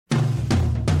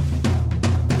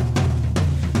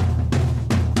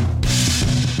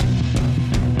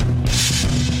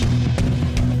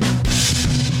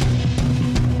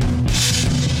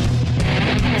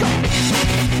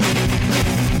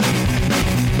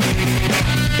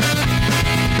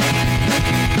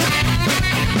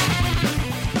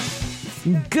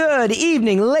Good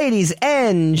evening, ladies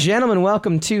and gentlemen.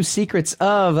 Welcome to Secrets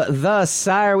of the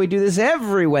Sire. We do this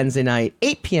every Wednesday night,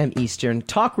 8 p.m. Eastern,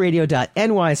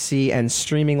 talkradio.nyc, and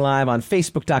streaming live on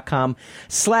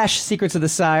facebook.com/Secrets of the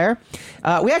Sire.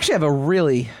 We actually have a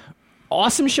really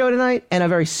awesome show tonight and a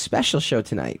very special show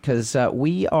tonight because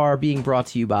we are being brought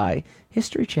to you by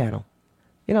History Channel.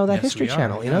 You know, that Yes, History we are,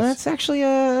 Channel. You yes. know, that's actually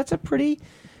that's a pretty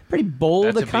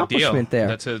bold accomplishment there.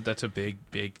 That's a big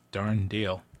darn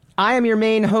deal. I am your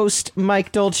main host,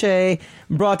 Mike Dolce,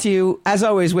 brought to you, as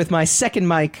always, with my second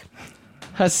mic,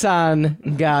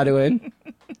 Hassan Godwin.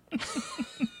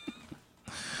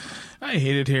 I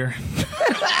hate it here.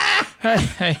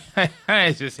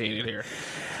 I just hate it here.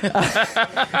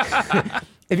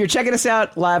 If you're checking us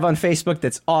out live on Facebook,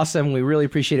 that's awesome. We really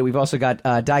appreciate it. We've also got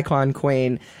Daquan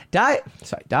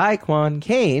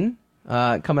Kane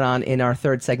coming on in our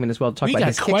third segment as well to talk We about got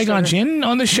his Qui-Gon Kickstarter. Jinn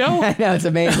on the show? I know, it's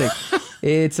amazing.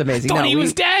 It's amazing. Thought he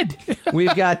was dead.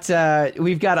 We've got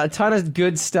a ton of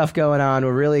good stuff going on.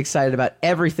 We're really excited about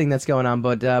everything that's going on.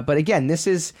 But again, this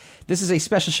is a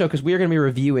special show because we are going to be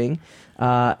reviewing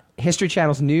History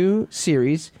Channel's new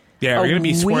series. Yeah, we're going to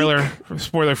be spoiler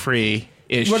free.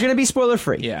 We're going to be spoiler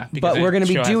free. Yeah, but we're going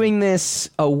to be doing this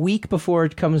a week before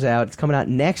it comes out. It's coming out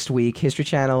next week. History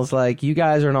Channel's like, you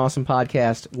guys are an awesome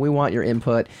podcast. We want your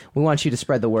input. We want you to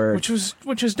spread the word.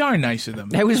 Which was darn nice of them.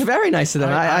 It was very nice of them.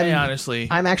 I honestly,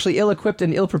 I'm actually ill-equipped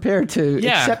and ill-prepared to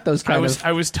accept those kind of.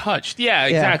 I was touched. Yeah,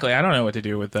 exactly. I don't know what to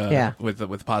do with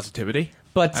with positivity.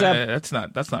 But that's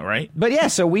not right. But yeah,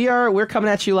 so we're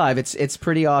coming at you live. It's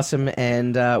pretty awesome,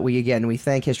 and we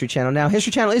thank History Channel. Now,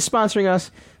 History Channel is sponsoring us,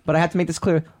 but I have to make this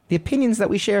clear: the opinions that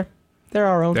we share, they're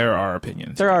our own. There are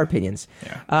opinions. There are opinions.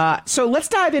 Yeah. So let's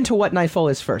dive into what Nightfall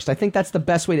is first. I think that's the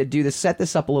best way to do this. Set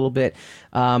this up a little bit.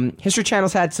 History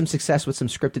Channel's had some success with some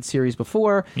scripted series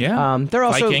before. Yeah. They're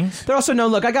also Vikings. They're also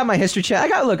known. Look, I got my History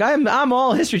Channel. I'm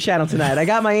all History Channel tonight. I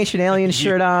got my Ancient Aliens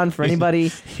shirt on for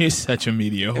anybody. You're such a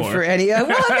media whore. For any this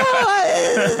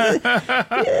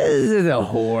is a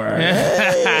whore.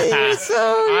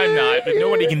 I'm not, but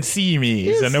nobody can see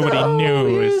me, so nobody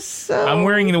knows. I'm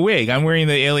wearing the wig. I'm wearing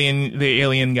the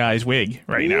alien guy's wig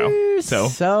right now.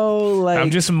 So like, I'm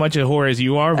just as much a whore as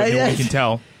you are, but nobody can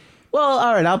tell. Well,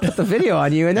 all right, I'll put the video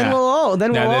on you, and then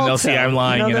then they'll see I'm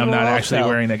lying, and I'm not actually tell.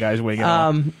 wearing the guy's wig at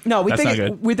all. No, we That's think not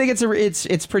good. we think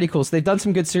it's pretty cool. So they've done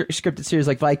some good scripted series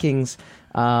like Vikings,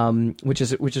 which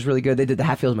is really good. They did the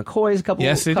Hatfield McCoys a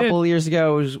couple years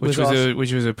ago,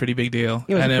 which was a pretty big deal.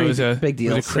 It was a big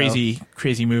deal. It was a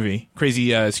crazy movie,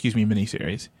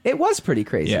 miniseries. It was pretty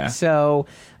crazy. Yeah. So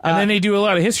and then they do a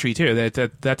lot of history too.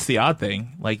 That's the odd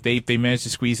thing. Like they managed to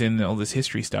squeeze in all this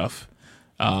history stuff.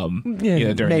 During maybe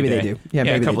the day. they do. Yeah,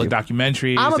 maybe a couple they do. of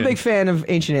documentaries. I'm a big fan of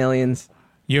Ancient Aliens.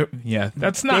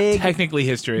 That's not technically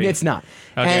history. It's not.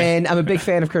 Okay. And I'm a big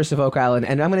fan of Curse of Oak Island,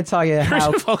 and I'm going to tell you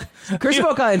how Curse of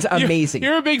Oak Island's amazing.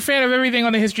 You're a big fan of everything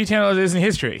on the History Channel that isn't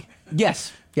history.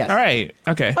 Yes. All right.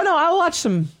 Okay. Oh no, I'll watch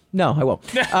some. No, I won't.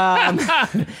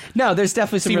 No, there's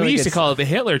definitely some. We really used good to call it the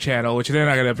Hitler Channel, which they're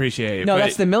not going to appreciate. No, but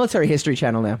that's the Military History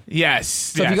Channel now. Yes.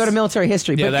 So if you go to Military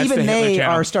History, but that's even the Hitler they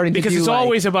Channel. are starting to because do it's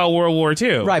always about World War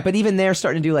II. right. But even they're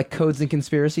starting to do like codes and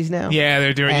conspiracies now. Yeah,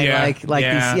 they're doing. And yeah, like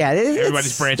yeah. these. Yeah,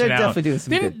 Everybody's branching they're out. Definitely doing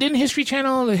some good. Didn't History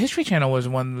Channel? The History Channel was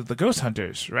one with the Ghost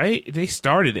Hunters, right? They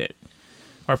started it,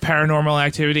 or Paranormal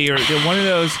Activity, or they're one of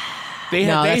those. They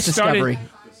that's started. Discovery.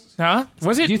 Huh?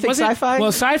 Was it? Do you think was Sci-Fi? Well,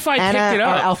 Sci-Fi Anna, picked it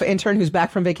our up. alpha intern who's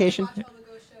back from vacation. It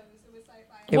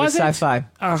was Was it? Sci-Fi.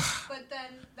 But then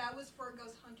that was for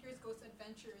Ghost Hunters. Ghost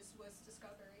Adventures was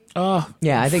Discovery. Oh,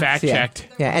 Yeah, I think fact yeah. checked.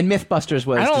 Yeah, and MythBusters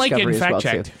was. I don't like Discovery getting as well, fact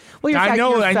checked. too. Well, I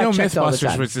know fact-checked all the MythBusters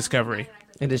time. was Discovery.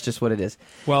 It is just what it is.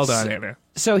 Well done, Anna.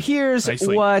 So here's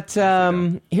Nicely. what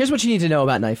here's what you need to know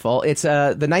about Nightfall. It's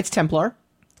the Knights Templar,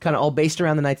 kind of all based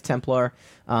around the Knights Templar.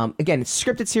 Again, it's a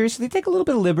scripted series, so they take a little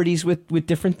bit of liberties with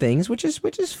different things, which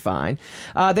is fine.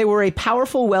 They were a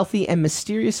powerful, wealthy, and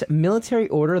mysterious military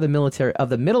order of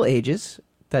the Middle Ages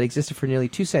that existed for nearly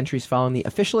 2 centuries following the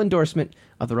official endorsement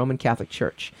of the Roman Catholic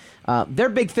Church. Their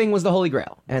big thing was the Holy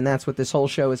Grail, and that's what this whole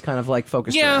show is kind of like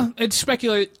focused on. Yeah, it's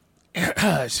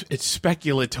it's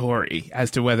speculatory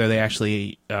as to whether they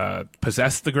actually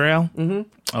possessed the Grail,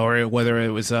 or whether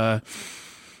it was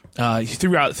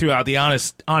throughout the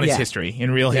honest history,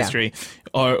 in real history,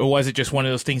 or was it just one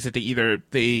of those things that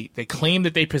they claimed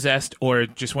that they possessed, or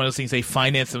just one of those things they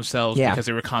financed themselves because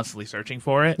they were constantly searching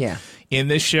for it. Yeah. In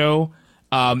this show,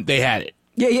 they had it.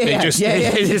 Yeah. They just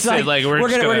said, we're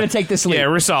gonna take this leap. Yeah,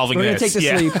 we're solving We're this. gonna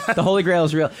take this leap. The Holy Grail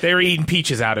is real. They were eating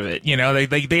peaches out of it. You know,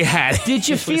 they had it. Did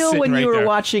you It was feel sitting when right you were there.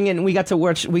 watching and we got to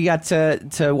watch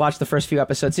the first few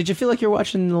episodes? Did you feel like you were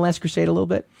watching The Last Crusade a little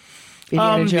bit?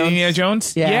 Indiana Jones? Indiana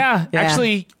Jones. Yeah.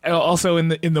 Actually, also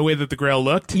in the way that the Grail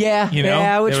looked. Yeah, you know,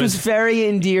 yeah, which was very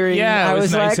endearing. Yeah, I it was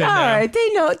was nice like, and, all right,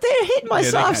 they're hitting my yeah,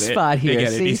 they soft get it. spot They here.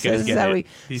 get it. See, These guys this get is how it. we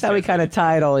These how we guys kind of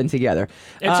tie it all in together.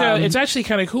 It's actually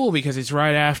kind of cool because it's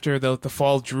right after the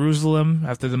fall of Jerusalem,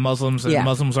 after the Muslims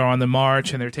are on the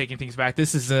march and they're taking things back.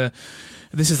 This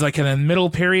is like in a middle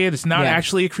period. It's not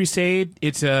actually a crusade.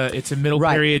 It's a middle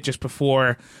period just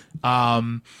before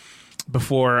Richard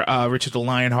the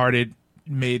Lionhearted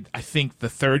made, I think, the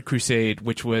third crusade,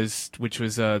 which was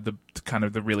the kind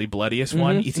of the really bloodiest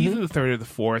one. It's either the third or the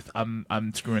fourth. I'm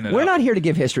screwing it up. We're not here to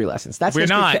give history lessons. That's We're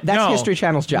not. That's No. History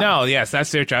Channel's job. No, yes,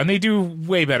 that's their job. And they do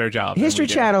way better job. than History we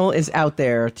do. Channel is out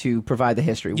there to provide the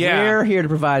history. Yeah. We're here to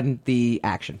provide the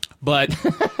action. But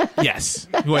yes,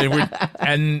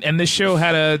 and this show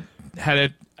had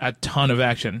a ton of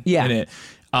action in it.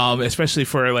 Especially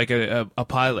for like a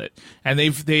pilot, and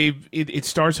it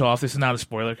starts off. This is not a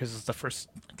spoiler because it's the first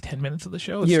 10 minutes of the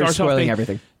show. You're spoiling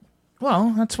everything.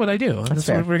 Well, that's what I do. That's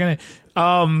fair. what we're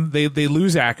gonna. They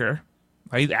lose Acker.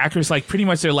 Right? Acker's like pretty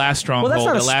much their last stronghold. Well,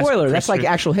 that's not a spoiler. That's like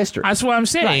Christopher- actual history. That's what I'm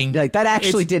saying. Right. Like, that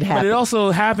actually did happen. But it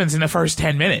also happens in the first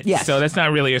 10 minutes. Yes. So that's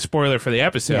not really a spoiler for the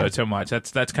episode Yeah. so much.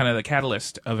 That's kind of the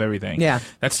catalyst of everything. Yeah.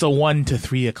 That's the 1 to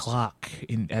 3 o'clock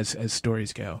as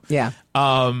stories go. Yeah.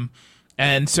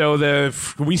 And so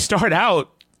we start out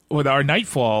with our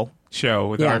Nightfall show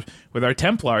with our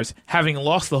Templars having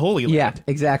lost the Holy Land. Yeah,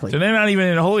 exactly. So they're not even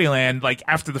in the Holy Land like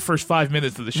after the first 5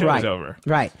 minutes of the show is over.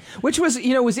 Right. Which was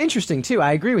interesting too.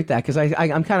 I agree with that because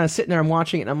I'm kind of sitting there, I'm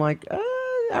watching it, and I'm like,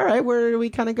 all right, where do we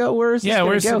kind of go? Where's this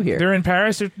going to go here? They're in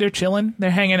Paris. They're chilling. They're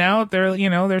hanging out.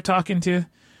 They're talking to.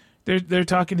 They're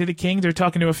talking to the king. They're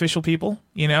talking to official people.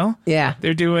 Yeah.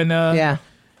 They're doing. Yeah.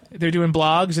 They're doing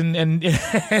blogs and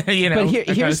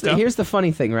But here's the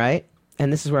funny thing, right?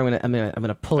 And this is where I'm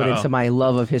gonna pull it into my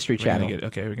love of History Channel.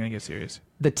 We're gonna get serious.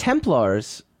 The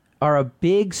Templars are a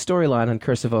big storyline on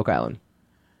Curse of Oak Island.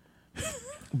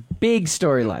 Big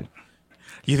storyline.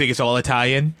 You think it's all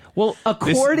Italian? Well,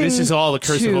 according this is all the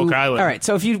Curse of Oak Island. All right,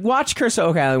 so if you watch Curse of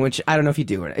Oak Island, which I don't know if you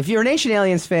do, if you're an Ancient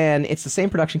Aliens fan, it's the same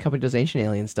production company that does Ancient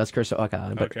Aliens, does Curse of Oak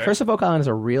Island. But Okay. Curse of Oak Island is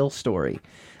a real story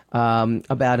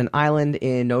about an island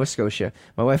in Nova Scotia.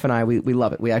 My wife and I, we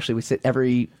love it. We sit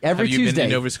every Have you Tuesday. been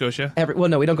to Nova Scotia?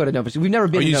 No, we don't go to Nova Scotia. We've never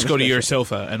been Or to you Nova just go to Scotia. your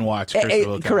sofa and watch Curse of Oak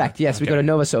Island? Correct. Yes, we Okay. go to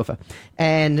Nova Sofa,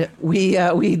 and we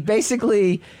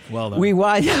basically Well done. we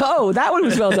watch. Oh, that one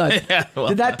was well done. Yeah, well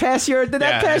did that pass your? Did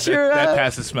that pass your? that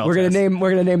passed the smell We're gonna test. name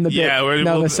the bit Yeah,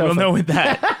 Nova we'll Sofa. know with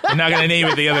that. We're not going to name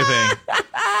it the other thing.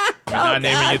 We're not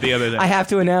naming it the other thing. I have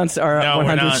to announce our No, we're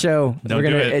 100th not. show. Don't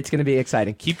do it. It's gonna be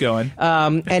exciting. Keep going.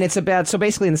 And it's about, so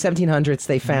basically in the 1700s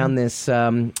they found this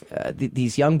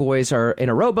these young boys are in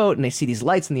a rowboat and they see these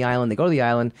lights in the island. They go to the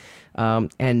island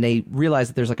and they realize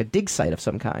that there's like a dig site of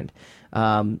some kind.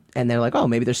 And they're like, oh,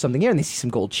 maybe there's something here. And they see some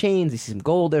gold chains. They see some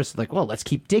gold there. So like, well, let's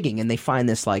keep digging. And they find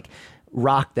this like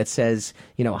rock that says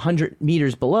 100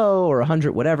 meters below or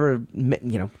 100 whatever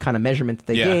kind of measurement that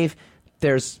they gave.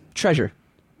 There's treasure.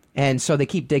 And so they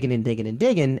keep digging and digging and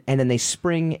digging, and then they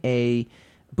spring a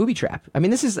booby trap. I mean,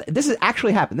 this is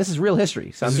actually happened. This is real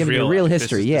history. So I'm giving you real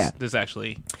history. This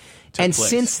actually took and place.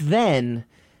 since then,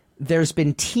 there's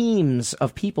been teams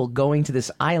of people going to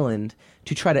this island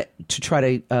to try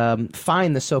to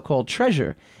find the so-called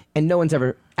treasure, and no one's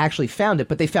ever actually found it.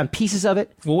 But they found pieces of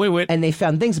it. Well, wait. And they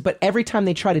found things. But every time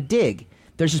they try to dig,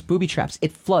 there's just booby traps.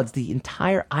 It floods the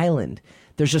entire island.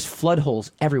 There's just flood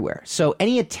holes everywhere. So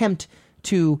any attempt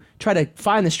to try to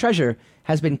find this treasure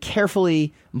has been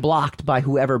carefully blocked by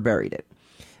whoever buried it.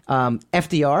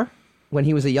 FDR, when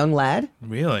he was a young lad,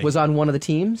 Really? was on one of the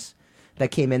teams that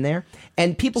came in there,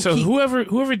 and people. So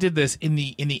whoever did this in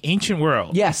the ancient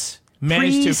world, yes,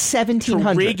 managed to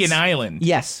pre-1700s rig an island,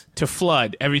 yes, to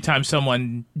flood every time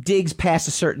someone. digs past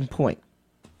a certain point.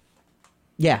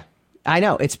 Yeah, I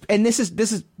know and this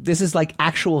is like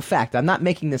actual fact. I'm not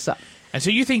making this up. And so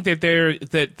you think that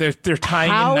they're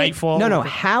tying in Nightfall? No.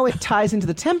 How it ties into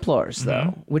the Templars, though,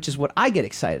 Mm-hmm. which is what I get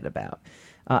excited about,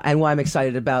 and why I'm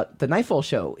excited about the Nightfall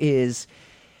show is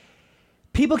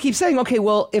people keep saying, okay,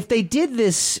 well, if they did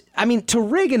this, I mean, to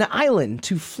rig an island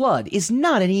to flood is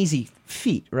not an easy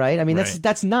feat, right? I mean, Right.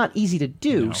 that's not easy to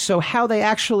do. No. So how they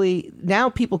actually now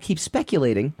people keep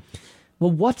speculating,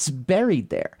 well, what's buried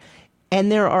there?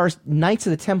 And there are Knights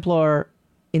of the Templar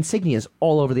insignias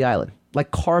all over the island,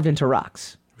 like carved into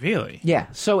rocks. Really? Yeah.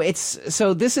 So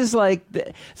this is like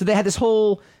so they had this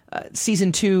whole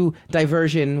season 2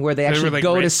 diversion where they There actually were, like,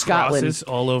 go red to Scotland. crosses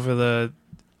all over the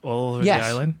Yes.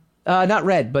 island. Not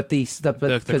red, but the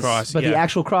cross, but yeah. the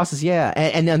actual crosses, yeah.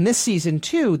 And on this season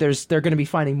too, they're going to be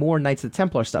finding more Knights of the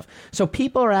Templar stuff. So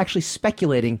people are actually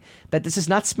speculating that this is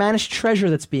not Spanish treasure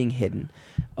that's being hidden,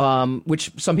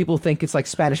 which some people think it's like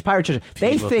Spanish pirate treasure.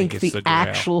 They People think think it's the the Grail.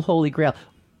 actual Holy Grail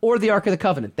or the Ark of the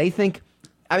Covenant. They think,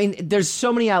 I mean, there's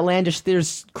so many outlandish,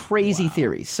 there's crazy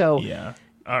theories. So Yeah.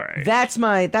 All right. that's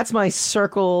my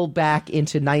circle back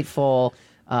into Nightfall.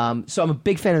 So I'm a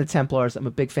big fan of the Templars. I'm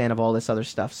a big fan of all this other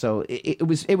stuff. So it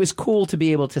was cool to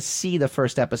be able to see the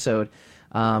first episode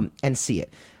and see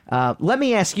it. Let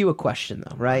me ask you a question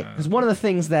though, right? Because one of the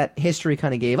things that history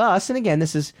kind of gave us, and again,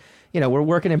 this is, we're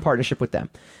working in partnership with them.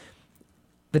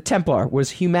 The Templar was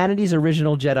humanity's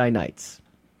original Jedi Knights.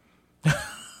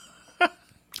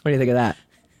 What do you think of that?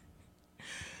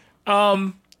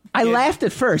 I laughed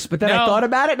at first, but then I No. thought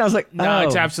about it and I was like, oh. No,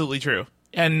 it's absolutely true.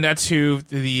 And that's who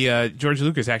the George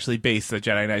Lucas actually based the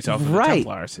Jedi Knights off of the Right.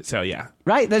 Templars. So yeah.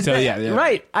 Right? So, yeah.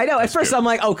 Right. I know. At That's first true. I'm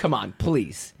like, oh, come on,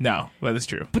 please. No, well, that's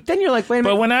true. But then you're like, wait a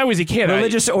minute. But when I was a kid,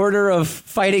 Religious order of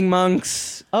fighting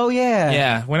monks. Oh, yeah.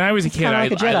 yeah, when I was a kid, kinda I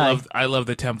like a Jedi. I loved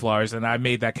the Templars, and I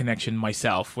made that connection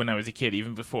myself when I was a kid,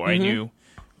 even before I knew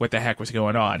what the heck was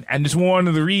going on. And it's one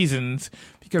of the reasons,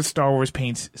 because Star Wars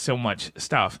paints so much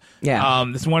stuff. Yeah.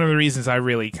 It's one of the reasons I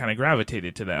really kind of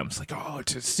gravitated to them. It's like, oh,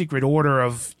 it's a secret order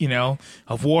of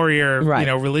of warrior, Right.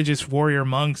 religious warrior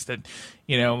monks that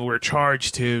were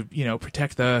charged to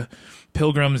protect the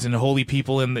pilgrims and the holy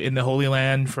people in the Holy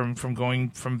Land from going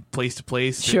from place to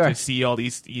place Sure. to see all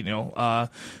these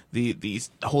these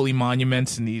holy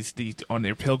monuments and these on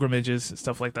their pilgrimages and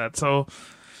stuff like that. So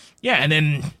yeah, and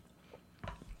then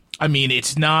I mean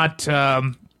it's not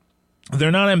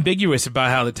they're not ambiguous about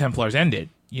how the Templars ended.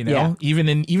 Yeah. Even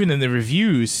in the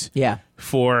reviews Yeah.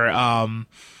 for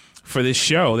this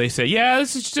show, they say, yeah,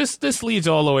 this leads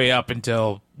all the way up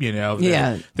until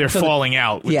they're So falling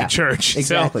out with yeah, the church.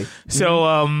 exactly.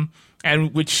 So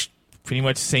and which pretty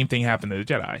much the same thing happened to the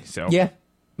Jedi. So Yeah.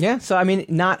 Yeah. So, I mean,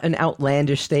 not an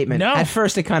outlandish statement. No. At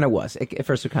first, it kind of was. At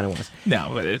first, it kind of was.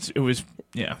 no, but it was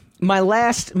yeah. My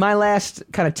last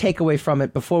kind of takeaway from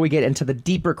it before we get into the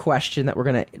deeper question that we're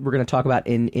gonna talk about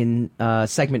in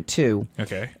segment 2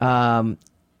 Okay.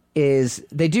 is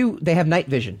they have night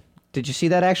vision. Did you see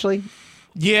that actually?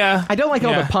 Yeah. I don't like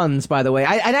all Yeah. the puns, by the way.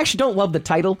 I actually don't love the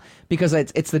title because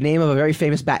it's the name of a very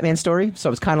famous Batman story, so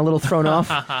I was kind of a little thrown off.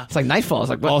 It's like Nightfall. It's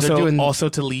like what they're doing. Also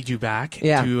to lead you back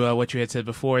Yeah. to what you had said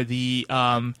before, the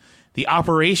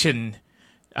operation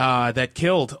that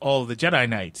killed all of the Jedi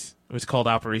Knights. It was called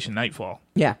Operation Nightfall.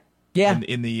 Yeah, yeah.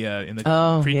 In the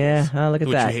Oh, prequels, yeah. Oh, look at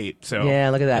which that. you hate. So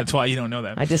Yeah, look at that. That's why you don't know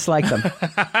them. I dislike them.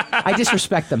 I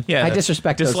disrespect them. Yeah, I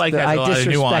disrespect those. dislike has I a lot of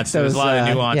disrespect nuance. those. There's a lot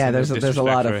of nuance Yeah, in there's the a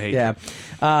lot of disrespect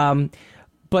for yeah.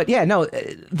 But yeah, no,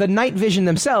 the night vision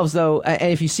themselves, though,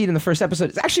 and if you see it in the first episode,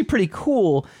 it's actually pretty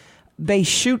cool. They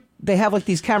have like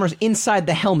these cameras inside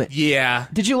the helmet. Yeah.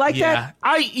 Did you like that?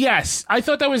 Yes. I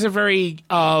thought that was a very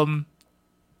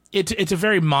it's a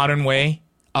very modern way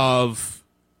of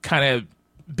kind of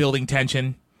building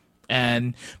tension.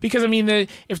 And because I mean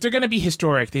if they're going to be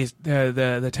historic,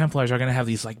 the Templars are going to have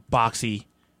these like boxy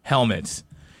helmets.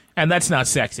 And that's not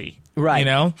sexy. Right.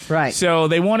 Right. So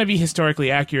they want to be historically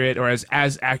accurate or as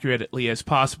accurately as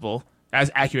possible,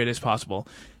 as accurate as possible.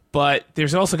 But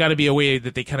there's also got to be a way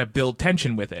that they kind of build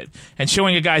tension with it. And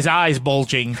showing a guy's eyes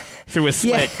bulging through a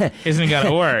slit isn't going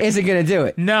to work. Isn't going to do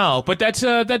it. No, but that's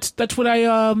what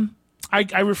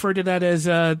I refer to that as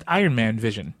Iron Man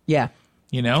vision. Yeah.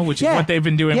 Which is what they've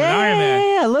been doing with Iron Man.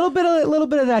 Yeah, a little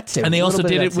bit of that too. And they A also little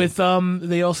bit did of it that too. with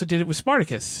they also did it with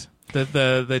Spartacus,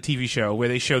 the TV show where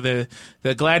they show the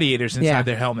gladiators inside Yeah.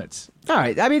 their helmets. All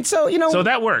right. I mean, so So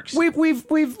that works. We've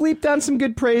leaped on some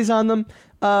good praise on them,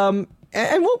 and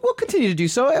we'll continue to do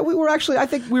so. We were actually, I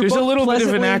think, There's both a little bit of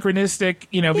pleasantly- anachronistic,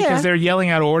 because Yeah. they're yelling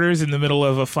out orders in the middle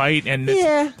of a fight, and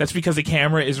Yeah. that's because the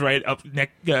camera is right up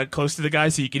close to the guy,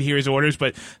 so you can hear his orders.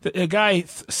 But the guy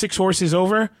 6 horses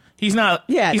over, he's not.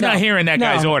 Yeah, he's no, not hearing that no,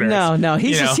 guy's orders. No.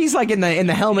 He's like in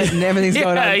the helmet and everything's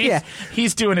going on.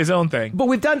 He's doing his own thing. But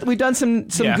we've done some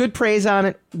Yeah. good praise on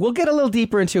it. We'll get a little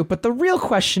deeper into it. But the real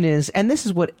question is, and this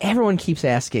is what everyone keeps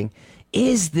asking: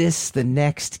 is this the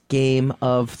next Game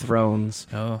of Thrones?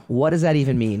 Oh. What does that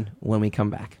even mean when we come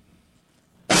back?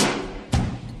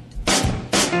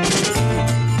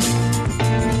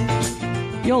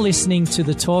 You're listening to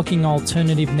the Talking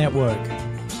Alternative Network.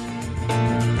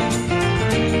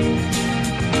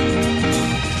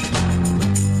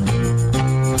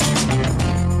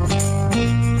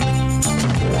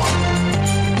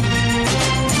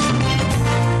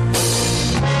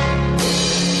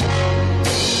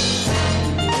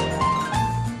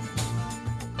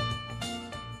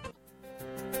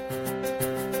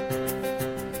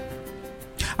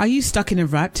 Are you stuck in a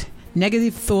rut?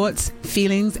 Negative thoughts,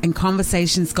 feelings, and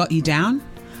conversations got you down?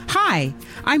 Hi,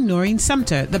 I'm Noreen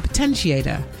Sumter, the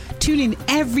Potentiator. Tune in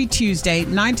every Tuesday,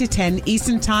 9 to 10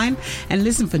 Eastern Time, and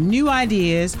listen for new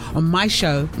ideas on my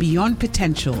show, Beyond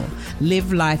Potential.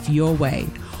 Live life your way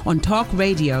on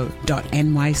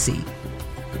talkradio.nyc.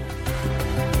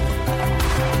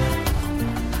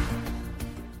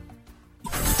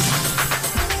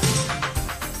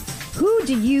 Who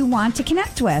do you want to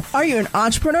connect with? Are you an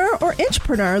entrepreneur or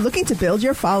intrapreneur looking to build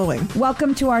your following?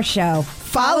 Welcome to our show.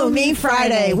 Follow Me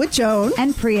Friday with Joan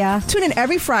and Priya. Tune in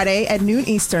every Friday at noon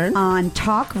Eastern on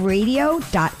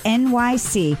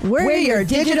talkradio.nyc. We're your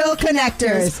digital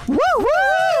connectors. Woo woo!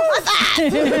 What's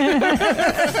that?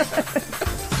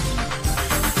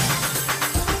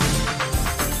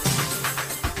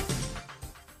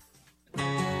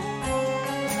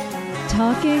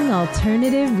 Talking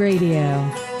Alternative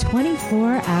Radio,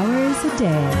 24 hours a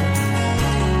day.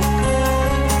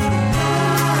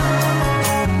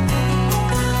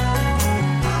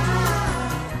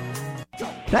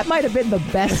 That might have been the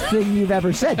best thing you've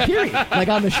ever said, period. Like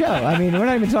on the show. I mean, we're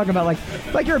not even talking about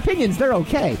like your opinions, they're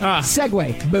okay.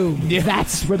 Segue, boom. Yeah.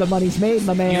 That's where the money's made,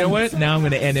 my man. You know what? Now I'm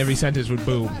going to end every sentence with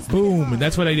boom. Boom. And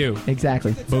that's what I do.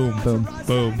 Exactly. Boom. Boom.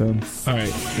 Boom. Boom. All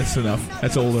right. That's enough.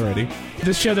 That's old already.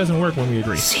 This show doesn't work when we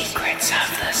agree. Secrets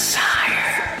of the Sire.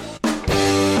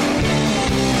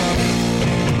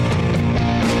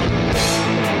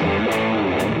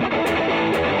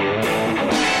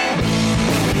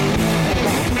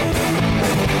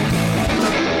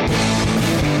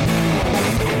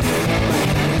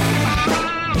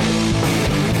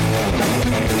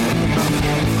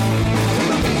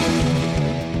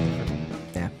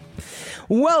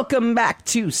 Welcome back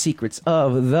to Secrets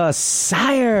of the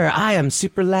Sire. I am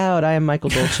super loud. I am Michael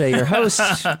Dolce, your host,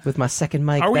 with my second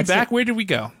mic. Are we That's back? it. Where did we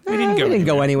go? We didn't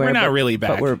go anywhere. We're not but, really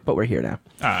back. But we're here now.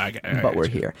 But we're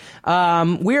here.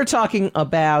 We're talking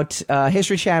about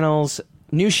History Channel's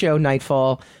new show,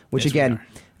 Nightfall, which Yes, again,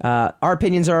 our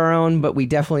opinions are our own, but we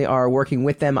definitely are working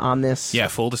with them on this. Yeah,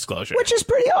 full disclosure. Which is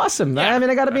pretty awesome. Yeah, I mean,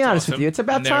 I got to be that's honest awesome. with you. It's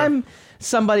about And they're- time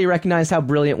somebody recognized how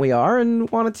brilliant we are and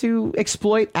wanted to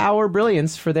exploit our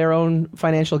brilliance for their own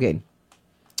financial gain.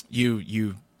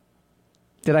 You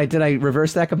Did I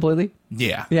reverse that completely?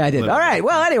 Yeah. Yeah, I did. All right.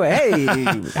 Well, anyway, hey,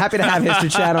 happy to have History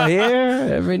Channel here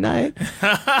every night.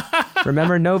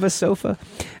 Remember Nova Sofa?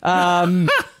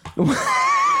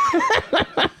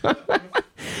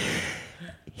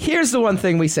 Here's the one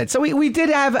thing we said. So we did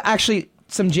have actually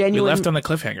some We genuine. left on the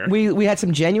cliffhanger. We had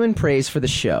some genuine praise for the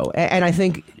show, and I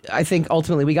think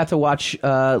ultimately we got to watch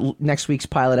next week's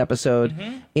pilot episode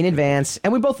in advance,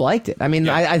 and we both liked it. I mean,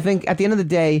 Yeah. I think at the end of the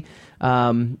day,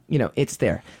 it's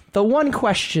there. The one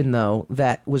question though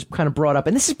that was kind of brought up,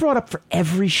 and this is brought up for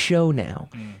every show now,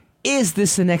 is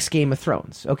this the next Game of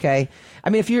Thrones? Okay, I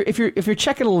mean, if you're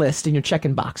checking a list and you're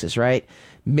checking boxes, right?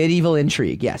 Medieval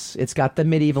intrigue, yes, it's got the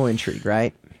medieval intrigue,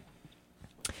 right?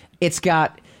 It's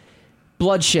got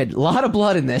bloodshed, a lot of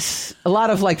blood in this, a lot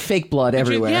of like fake blood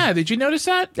everywhere. Did you notice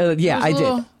that? Yeah, It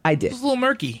was I did. It was a little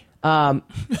murky.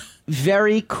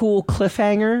 Very cool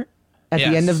cliffhanger at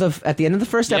the end of the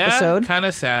first episode. Kind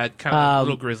of sad, kind of a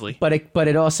little grisly. But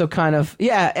it also kind of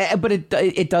but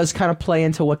it does kind of play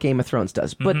into what Game of Thrones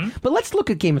does. But let's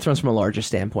look at Game of Thrones from a larger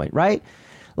standpoint, right?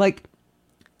 Like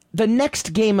the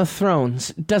next Game of Thrones,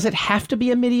 does it have to be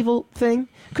a medieval thing?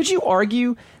 Could you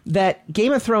argue that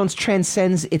Game of Thrones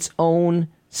transcends its own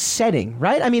setting,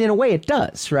 right? I mean, in a way, it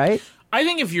does, right? I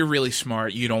think if you're really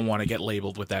smart, you don't want to get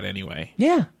labeled with that anyway.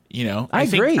 Yeah, You know, I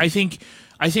agree. I think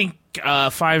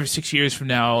 5 or 6 years from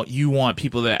now, you want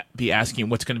people to be asking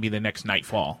what's going to be the next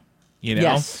Nightfall. You know,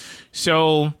 Yes.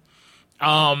 So,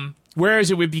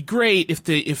 whereas it would be great if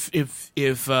the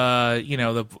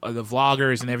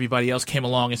vloggers and everybody else came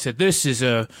along and said this is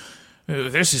a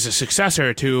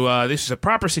successor to this is a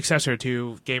proper successor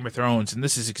to Game of Thrones, and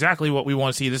this is exactly what we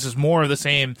want to see. This is more of the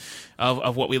same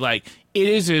of what we like.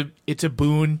 It's a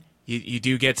boon. You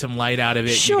do get some light out of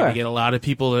it. Sure. You're going to get a lot of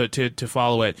people to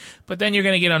follow it, but then you're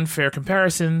going to get unfair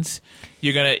comparisons.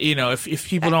 You're going to, if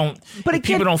people don't,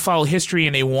 people don't follow history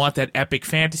and they want that epic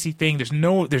fantasy thing, there's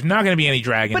not going to be any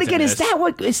dragons. But again, in is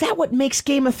that what makes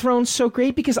Game of Thrones so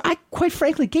great? Because quite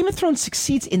frankly, Game of Thrones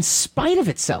succeeds in spite of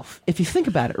itself. If you think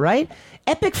about it, right?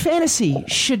 Epic fantasy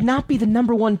should not be the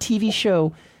 #1 TV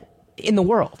show in the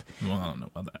world. Well, I don't know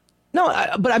about that. No,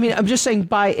 but I mean, I'm just saying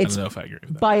by its I don't know if I agree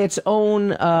with that. by its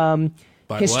own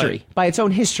history, by its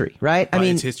own history, right?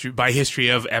 By history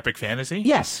of epic fantasy.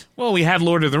 Yes. Well, we had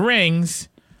Lord of the Rings.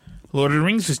 Lord of the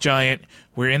Rings was giant.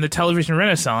 We're in the television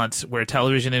renaissance where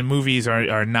television and movies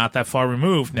are not that far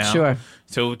removed now. Sure.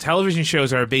 So television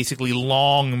shows are basically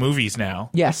long movies now.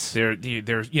 Yes. They're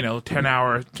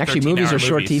 10-hour. Actually, movies are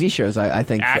short TV shows. I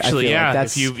think. Actually, I feel yeah. Like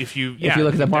that's, if you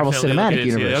look at the Marvel definitely look at Cinematic it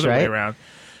Universe, the other right? way around.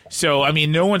 So, I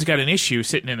mean, no one's got an issue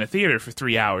sitting in a theater for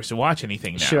 3 hours to watch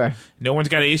anything now. Sure. No one's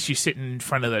got an issue sitting in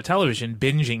front of the television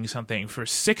binging something for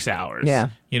 6 hours. Yeah.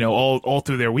 All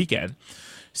through their weekend.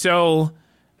 So,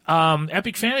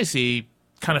 epic fantasy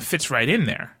kind of fits right in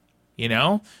there,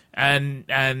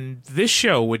 and this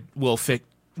show will fit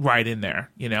right in there,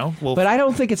 But I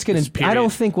don't think it's going to. I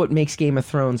don't think what makes Game of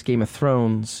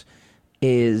Thrones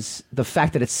is the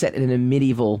fact that it's set in a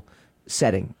medieval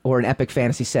setting or an epic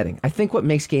fantasy setting. I think what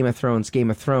makes Game of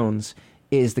Thrones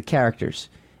is the characters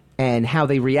and how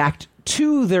they react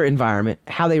to their environment,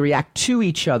 how they react to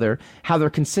each other, how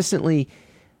they're consistently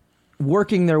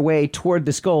working their way toward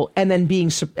this goal, and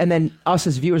then us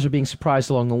as viewers are being surprised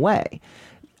along the way.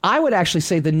 I would actually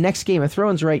say the next Game of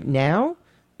Thrones right now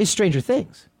is Stranger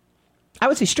Things. I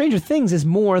would say Stranger Things is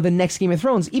more the next Game of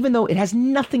Thrones, even though it has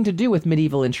nothing to do with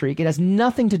medieval intrigue. It has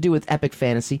nothing to do with epic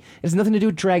fantasy. It has nothing to do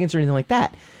with dragons or anything like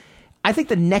that. I think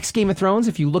the next Game of Thrones,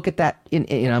 if you look at that, I'm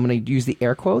going to use the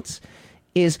air quotes,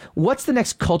 is what's the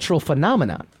next cultural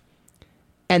phenomenon?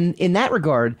 And in that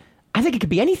regard, I think it could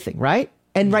be anything, right?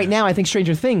 And right now, I think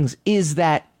Stranger Things is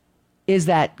that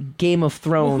Game of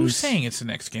Thrones. Well, who's saying it's the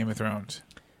next Game of Thrones?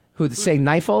 Who's saying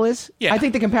Nightfall is? Yeah. I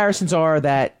think the comparisons are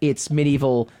that it's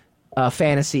medieval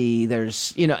fantasy.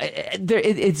 There's,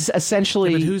 it's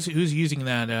essentially. Yeah, but who's using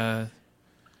that?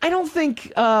 I don't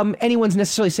think anyone's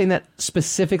necessarily saying that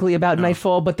specifically about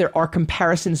Nightfall, but there are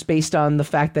comparisons based on the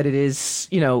fact that it is,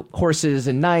 horses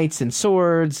and knights and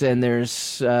swords, and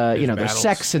there's there's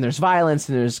sex and there's violence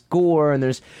and there's gore and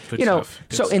there's, Good stuff.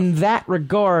 Good stuff. In that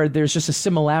regard, there's just a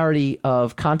similarity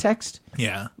of context.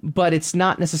 Yeah. But it's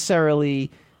not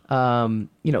necessarily,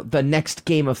 the next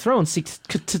Game of Thrones.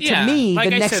 To me, like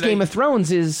the I next said, Game of Thrones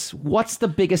is what's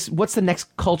the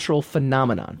next cultural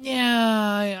phenomenon?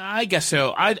 Yeah, I guess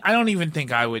so. I don't even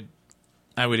think I would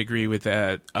agree with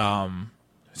that.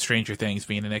 Stranger Things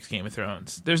being the next Game of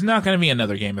Thrones. There's not going to be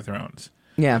another Game of Thrones.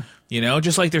 Yeah,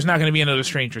 just like there's not going to be another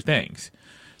Stranger Things.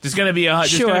 There's going to be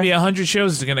 100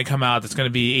 shows that's going to come out that's going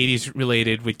to be 80s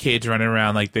related with kids running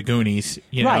around like the Goonies,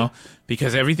 right.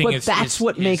 Because everything but is. That's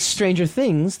what makes Stranger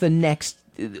Things the next.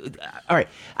 All right,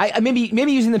 I maybe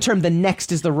using the term "the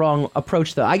next" is the wrong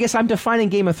approach, though. I guess I'm defining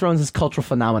Game of Thrones as cultural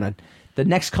phenomenon. The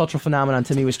next cultural phenomenon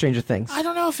to me was Stranger Things. I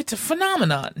don't know if it's a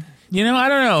phenomenon. I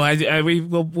don't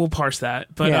know. We'll parse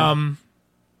that,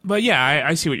 but yeah,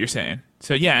 I see what you're saying.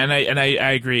 So yeah, and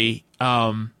I agree.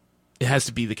 It has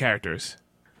to be the characters.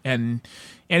 And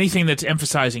anything that's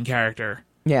emphasizing character,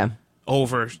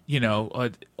 over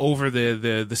over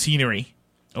the scenery,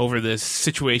 over the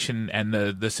situation and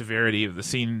the severity of the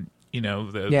scene,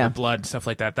 the blood and stuff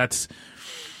like that. That's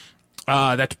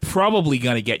probably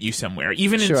going to get you somewhere.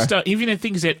 Even in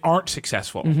things that aren't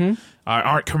successful,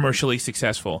 aren't commercially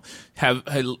successful, have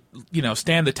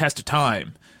stand the test of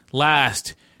time,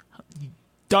 last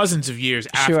dozens of years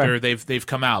after they've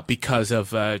come out because of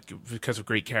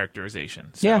great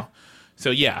characterization. So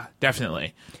yeah,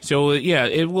 definitely. So yeah,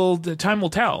 the time will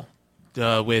tell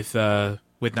with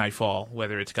Nightfall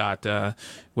whether it's got the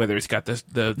legs.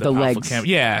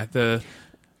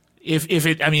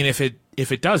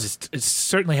 If it does, it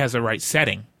certainly has the right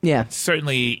setting. Yeah, it's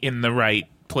certainly in the right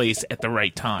place at the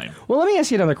right time. Well, let me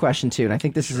ask you another question too, and I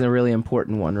think this is a really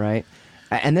important one, right?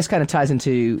 And this kind of ties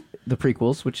into the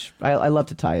prequels, which I love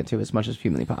to tie into as much as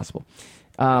humanly possible.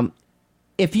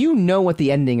 If you know what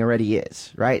the ending already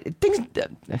is, right?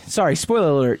 Sorry, spoiler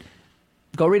alert.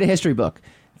 Go read a history book.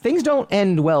 Things don't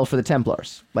end well for the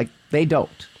Templars. Like, they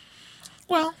don't.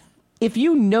 Well, if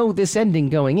you know this ending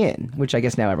going in, which I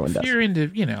guess now everyone does. If you're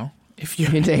into, if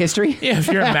you're into history, yeah. If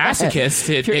you're a masochist,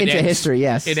 if you're into history,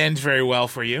 yes, it ends very well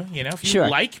for you. If you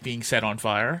like being set on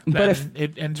fire, then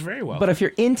it ends very well. But if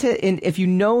you're if you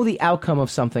know the outcome of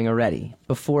something already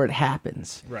before it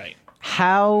happens, right?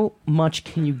 How much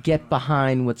can you get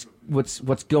behind what's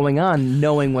going on,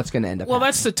 knowing what's going to end up? Well, happening?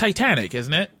 that's the Titanic,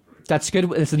 isn't it? That's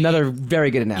good. It's another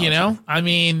very good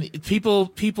analogy.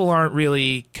 People aren't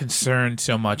really concerned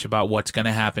so much about what's going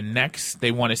to happen next.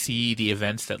 They want to see the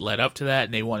events that led up to that,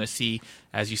 and they want to see,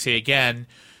 as you say again,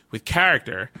 with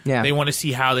character. Yeah. They want to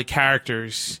see how the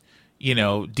characters,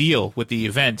 deal with the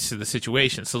events of the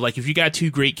situation. So, like, if you got two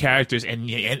great characters, and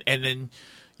then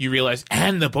you realize,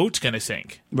 and the boat's going to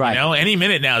sink. Right. You know, any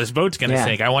minute now, this boat's going to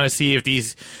sink. I want to see if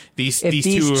these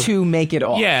two make it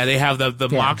off. Yeah, they have the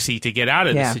moxie to get out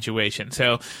of the situation.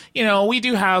 So, you know, we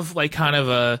do have like kind of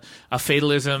a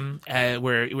fatalism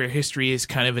where history is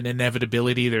kind of an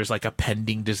inevitability. There's like a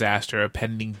pending disaster, a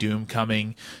pending doom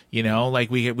coming. You know, like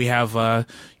we have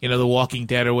you know, The Walking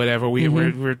Dead or whatever.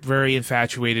 We're very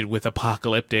infatuated with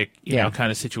apocalyptic you know kind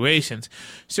of situations.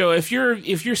 So if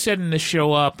you're setting the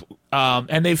show up,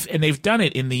 and they've done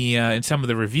it in the in some of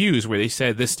the reviews where they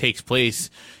said this takes place.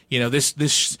 You know,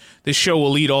 this show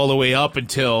will lead all the way up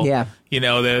until you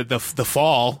know the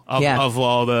fall of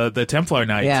all the Templar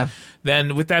Knights. Yeah.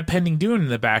 Then with that pending doom in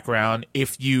the background,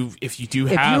 if you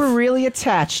were really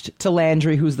attached to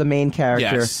Landry, who's the main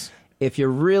character. Yes. If you're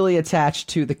really attached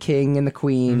to the king and the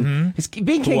queen, 'cause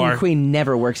being king and queen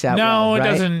never works out well. No, it right?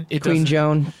 doesn't. Queen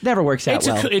Joan never works out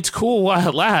well. It's cool while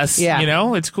it lasts. Yeah. You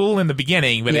know, it's cool in the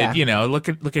beginning, but you know, look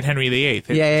at Henry VIII.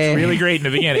 It's really great in the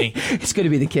beginning. It's good to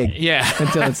be the king. Yeah.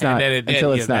 Until it's not.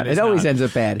 Until it's not. It always ends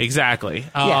up bad. Exactly.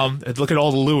 Look at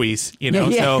all the Louis. You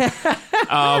know.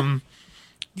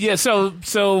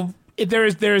 So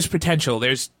there is potential.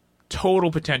 There's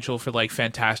total potential for like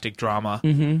fantastic drama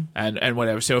and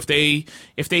whatever. So if they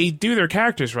do their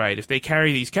characters right, if they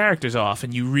carry these characters off,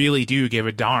 and you really do give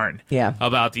a darn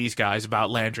about these guys,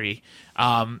 about Landry,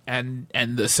 and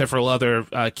the several other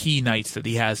key knights that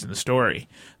he has in the story,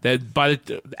 that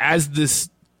as this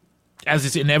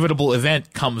inevitable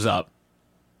event comes up,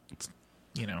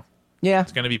 you know,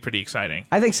 it's going to be pretty exciting.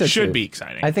 I think so. Should be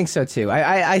exciting. I think so too.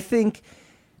 I think,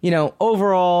 you know,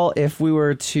 overall, if we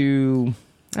were to,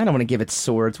 I don't want to give it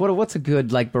swords. What's a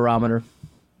good like barometer?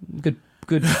 Good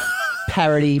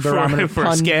parody barometer for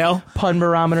a scale. Pun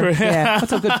barometer. Yeah.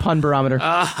 What's a good pun barometer?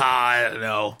 I don't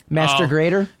know. Master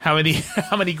grader. How many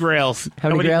grails? How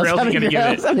many grails? How many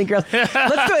grails? How many grails?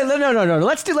 Let's do it. No.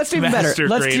 Let's do even better. Master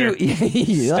Let's grader.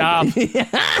 do. Stop.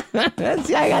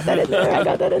 I got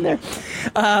that in there.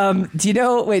 Do you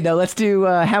know? Wait, no. Let's do.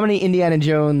 How many Indiana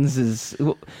Joneses?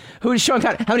 Who is Sean?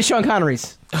 How many Sean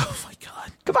Connerys? Oh my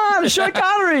God. Come on, Sean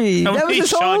Connery. That was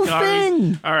his whole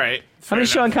thing. All right. How many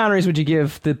Sean Connerys would you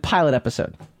give the pilot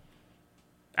episode?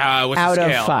 What's out the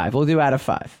scale? of 5. We'll do out of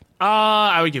 5.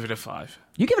 I would give it a 5.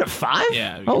 You give it a 5?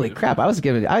 Yeah. Holy crap! I would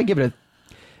give it a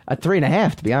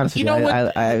 3.5. To be honest with you, know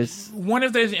what? I was one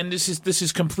of those, and this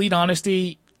is complete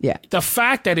honesty. Yeah. The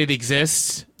fact that it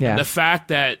exists. Yeah. The fact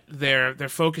that they're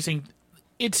focusing,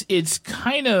 it's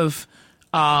kind of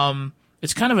an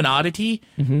oddity.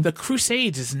 The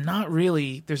Crusades is not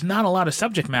really. There's not a lot of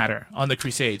subject matter on the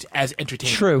Crusades as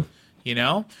entertainment. True. You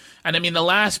know, and I mean the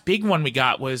last big one we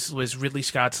got was Ridley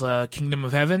Scott's Kingdom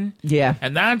of Heaven. Yeah,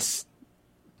 and that's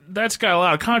got a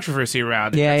lot of controversy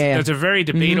around it. Yeah. That's a very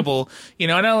debatable. You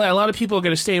know, I know a lot of people are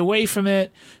going to stay away from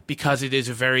it because it is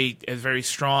a very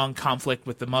strong conflict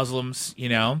with the Muslims. You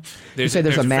know, you say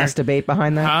there's a mass debate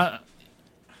behind that.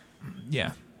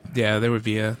 Yeah, there would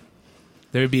be an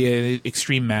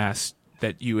extreme mass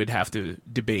that you would have to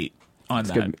debate on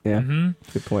that. Good. Yeah,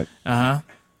 good point.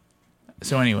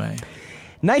 So anyway,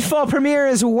 Nightfall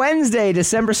premieres Wednesday,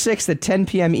 December 6th at 10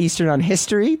 p.m. Eastern on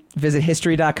History. Visit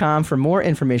history.com for more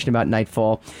information about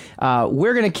Nightfall.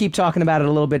 We're going to keep talking about it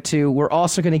a little bit, too. We're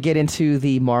also going to get into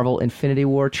the Marvel Infinity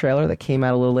War trailer that came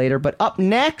out a little later. But up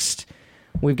next,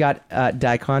 we've got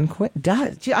Daikon Quinn.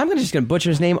 I'm just going to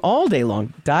butcher his name all day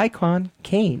long. Daikon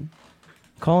Kane.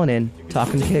 Calling in,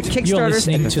 talking to Kickstarters. You're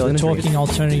listening to the Talking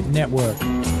Alternative Network.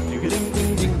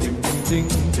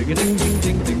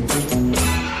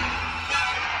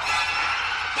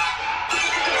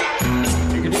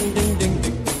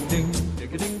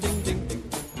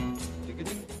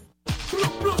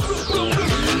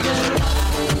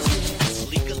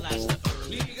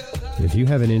 If you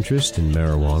have an interest in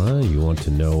marijuana, you want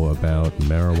to know about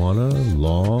marijuana,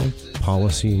 law,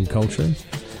 policy, and culture,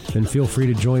 then feel free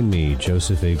to join me,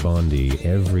 Joseph A. Bondi,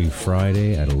 every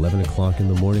Friday at 11 o'clock in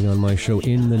the morning on my show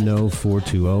In the Know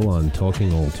 420 on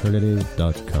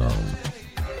TalkingAlternative.com.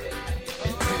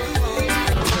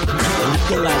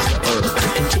 Legalize the herb.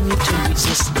 Continue to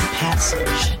resist the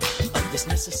passage of this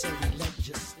necessary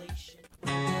legislation.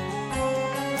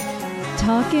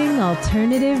 Talking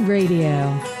Alternative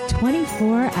Radio,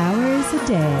 24 hours a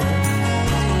day.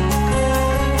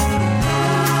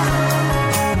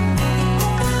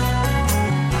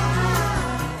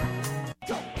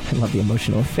 I love the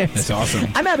emotional affairs. That's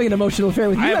awesome. I'm having an emotional affair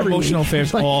with you. I have every emotional week.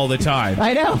 affairs all the time.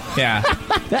 I know. Yeah.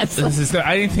 I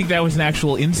didn't think that was an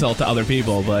actual insult to other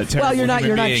people, but well, you're not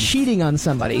beings. cheating on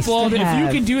somebody. Well, if you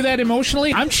can do that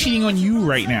emotionally, I'm cheating on you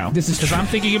right now. This is because I'm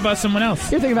thinking about someone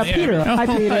else. You're thinking about Peter. Hi,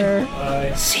 Peter.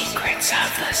 Secrets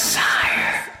of the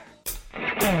Sire.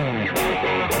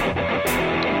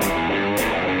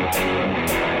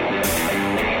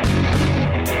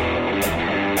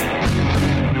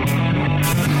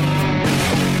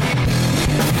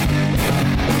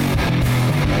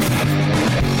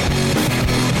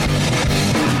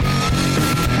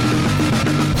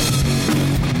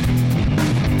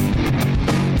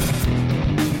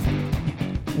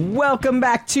 Welcome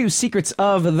back to Secrets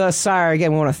of the Sire.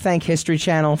 Again, we want to thank History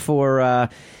Channel for,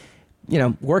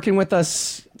 working with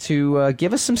us to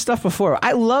give us some stuff before.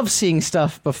 I love seeing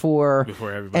stuff before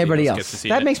everybody else. Gets to see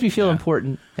that it. makes me feel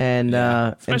important. And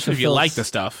especially if you like the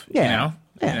stuff, Yeah. you know?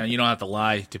 Yeah. You don't have to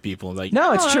lie to people. Like,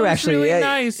 No, it's true, that was actually. really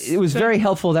nice. It was very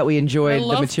helpful that we I enjoyed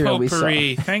love the material potpourri.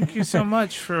 we saw. Thank you so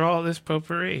much for all this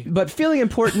potpourri. But feeling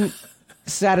important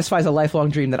satisfies a lifelong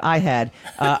dream that I had.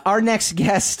 Our next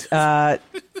guest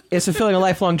is fulfilling a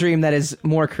lifelong dream that is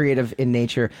more creative in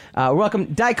nature. Welcome,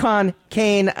 Daquan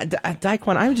Kane.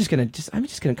 Daquan, I'm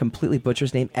just gonna completely butcher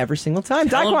his name every single time.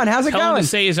 Daquan, how's it Tell going? him to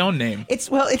say his own name. It's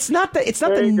not the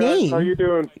Hey, name. guys, how you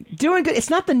doing? Doing good. It's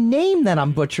not the name that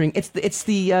I'm butchering. It's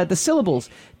the syllables.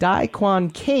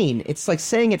 Daquan Kane. It's like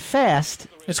saying it fast.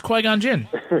 It's Qui-Gon Jinn.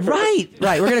 Right.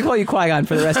 We're gonna call you Qui-Gon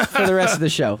for the rest of the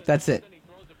show. That's it.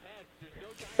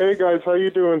 Hey guys, how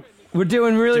you doing? We're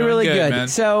doing really good, good. man.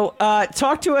 So,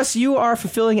 talk to us. You are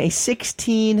fulfilling a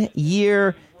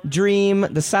 16-year dream,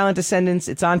 The Silent Descendants.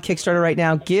 It's on Kickstarter right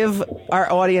now. Give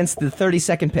our audience the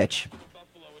 30-second pitch.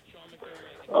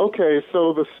 Okay,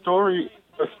 so the story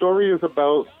is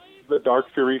about the Dark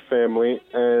Fury family,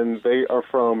 and they are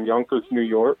from Yonkers, New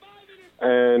York.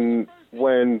 And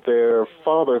when their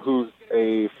father, who's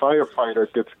a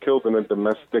firefighter, gets killed in a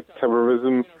domestic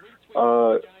terrorism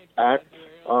act,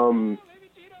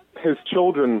 his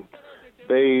children,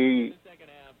 they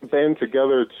band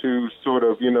together to sort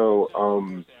of,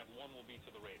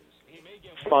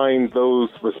 find those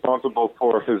responsible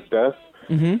for his death.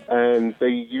 Mm-hmm. And they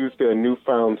use their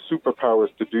newfound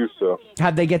superpowers to do so.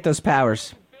 How'd they get those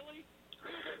powers?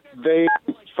 They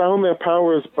found their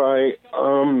powers by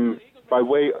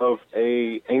way of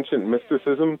a ancient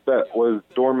mysticism that was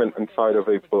dormant inside of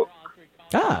a book.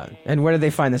 And where did they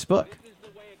find this book?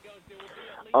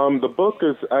 The book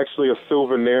is actually a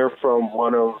souvenir from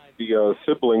one of the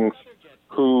siblings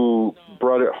who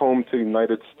brought it home to the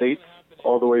United States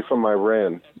all the way from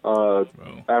Iran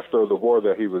after the war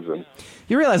that he was in.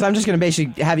 You realize I'm just going to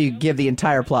basically have you give the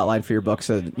entire plot line for your book,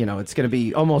 so it's going to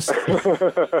be almost, they're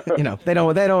not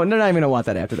even going to want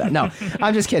that after that. No,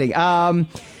 I'm just kidding.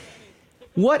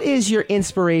 What is your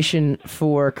inspiration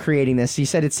for creating this? You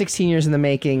said it's 16 years in the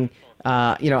making.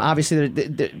 Obviously,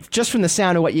 just from the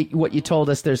sound of what you told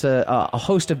us, there's a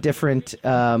host of different,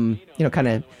 kind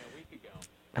of.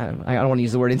 I don't want to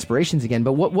use the word inspirations again,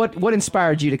 but what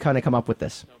inspired you to kind of come up with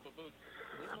this?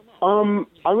 I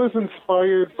was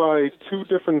inspired by two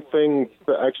different things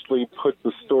that actually put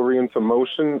the story into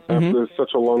motion after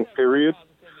such a long period.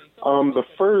 The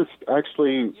first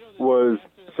actually was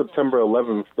September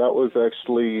 11th. That was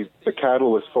actually the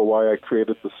catalyst for why I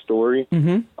created the story.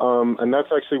 Mm-hmm. And that's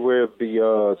actually where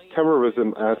the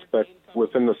terrorism aspect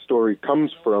within the story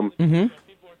comes from.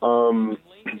 Mm-hmm.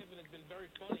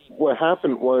 What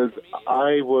happened was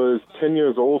I was 10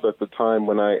 years old at the time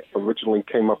when I originally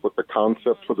came up with the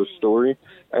concept for the story,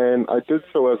 and I did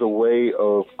so as a way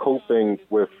of coping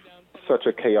with such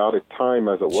a chaotic time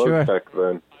as it was back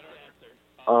then.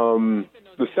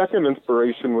 The second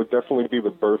inspiration would definitely be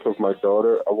the birth of my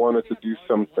daughter. I wanted to do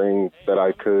something that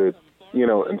I could,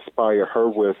 inspire her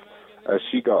with as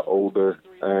she got older,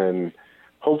 and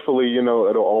hopefully,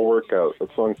 it'll all work out.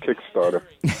 It's on Kickstarter.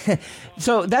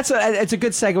 So it's a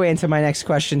good segue into my next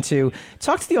question too.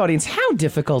 Talk to the audience. How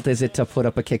difficult is it to put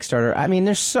up a Kickstarter? I mean,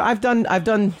 I've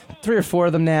done 3 or 4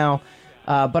 of them now,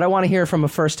 but I want to hear from a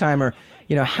first timer.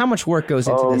 How much work goes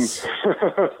into this?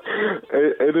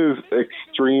 It is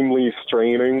extremely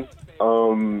straining.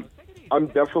 I'm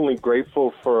definitely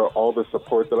grateful for all the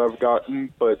support that I've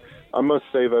gotten, but I must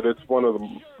say that it's one of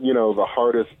the, the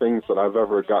hardest things that I've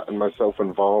ever gotten myself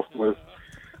involved with.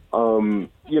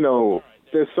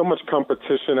 There's so much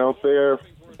competition out there,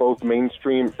 both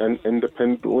mainstream and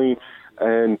independently,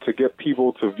 and to get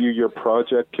people to view your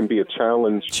project can be a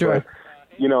challenge. Sure. But,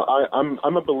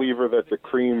 I'm a believer that the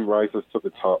cream rises to the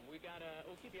top.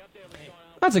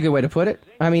 That's a good way to put it.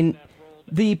 I mean,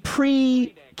 the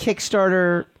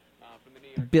pre-Kickstarter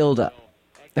build-up.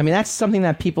 I mean, that's something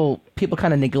that people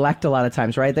kind of neglect a lot of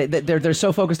times, right? They're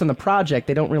so focused on the project,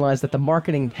 they don't realize that the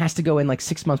marketing has to go in like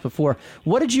 6 months before.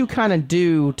 What did you kind of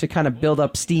do to kind of build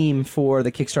up steam for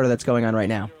the Kickstarter that's going on right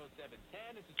now?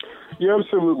 You're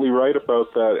absolutely right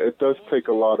about that. It does take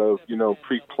a lot of,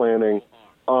 pre-planning.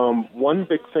 One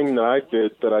big thing that I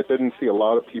did that I didn't see a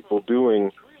lot of people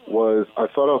doing was I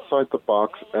thought outside the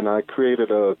box, and I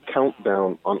created a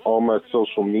countdown on all my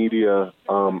social media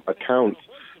accounts.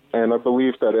 And I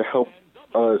believe that it helped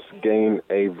us gain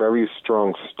a very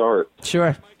strong start.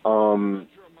 Sure.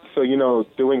 So,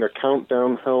 doing a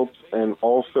countdown helps, and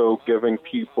also giving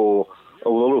people a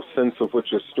little sense of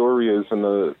what your story is and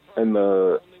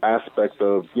the aspect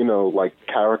of, you know, like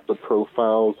character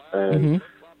profiles and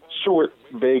short,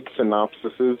 vague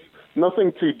synopsises.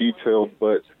 Nothing too detailed,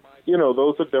 but, you know,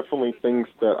 those are definitely things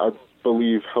that I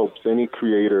believe helps any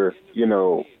creator, you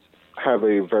know, have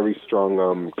a very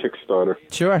strong Kickstarter.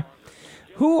 Sure.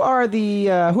 Who are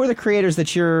the creators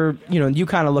that you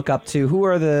kind of look up to? Who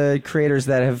are the creators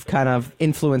that have kind of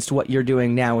influenced what you're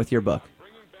doing now with your book?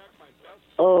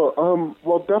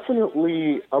 Well,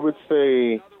 definitely, I would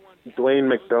say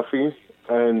Dwayne McDuffie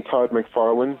and Todd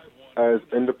McFarlane as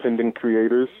independent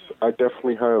creators. I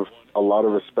definitely have a lot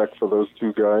of respect for those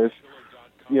two guys,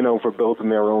 you know, for building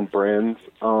their own brands.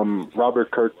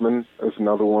 Robert Kirkman is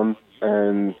another one,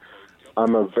 and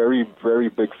I'm a very, very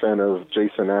big fan of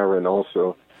Jason Aaron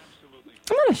also.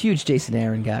 I'm not a huge Jason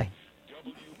Aaron guy.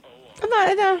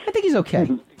 I think he's okay.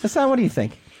 Hassan, what do you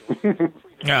think?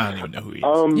 I don't even know who he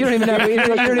is. You don't even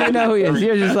know who he is.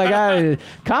 You're just like,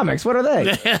 comics, what are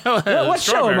they? What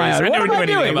show am I on? What am I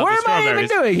doing? What am I even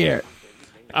doing here?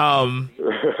 No,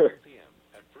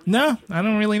 I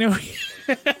don't really know.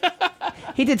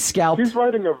 He did Scalp. He's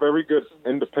writing a very good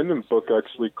independent book,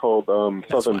 actually, called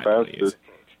Southern Bastard.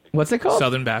 What's it called?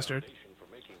 Southern Bastard.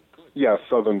 Yeah,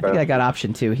 Southern Bastard. I got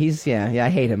option 2. He's I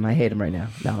hate him. I hate him right now.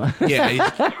 No.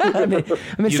 Yeah. I'm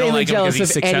insanely like jealous he's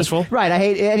of successful? Right. I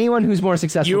hate anyone who's more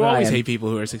successful. You than always I am. hate people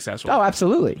who are successful. Oh,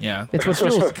 absolutely. Yeah. It's what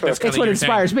fuels. That's It's what your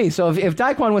inspires thing. me. So if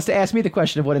Daquan was to ask me the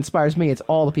question of what inspires me, it's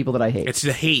all the people that I hate. It's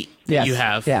the hate that Yes. you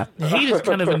have. Yeah. Hate is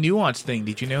kind of a nuanced thing.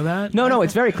 Did you know that? No,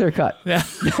 it's very clear cut. Yeah.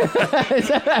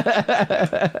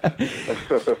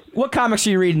 What comics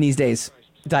are you reading these days,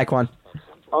 Daquan?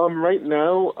 Right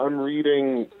now, I'm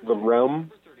reading The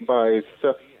Realm by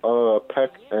Seth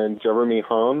Peck and Jeremy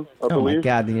Hahn, I Oh believe. my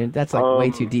God, that's like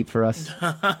way too deep for us.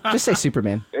 Just say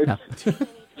Superman. No.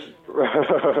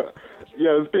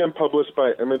 Yeah, it's being published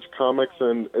by Image Comics,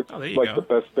 and it's there you like go. the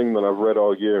best thing that I've read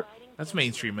all year. That's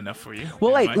mainstream enough for you.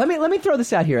 Well, Yeah, wait. Mike. Let me throw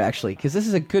this out here actually, because this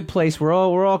is a good place. We're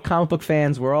all comic book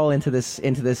fans. We're all into this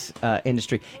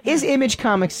industry. Is Image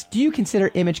Comics? Do you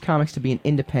consider Image Comics to be an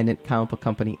independent comic book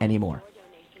company anymore?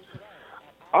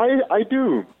 I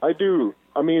do.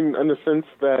 I mean, in the sense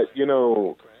that, you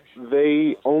know,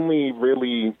 they only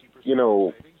really, you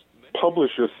know,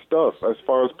 publish your stuff. As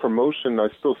far as promotion, I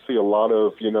still see a lot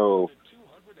of, you know,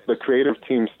 the creative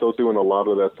team still doing a lot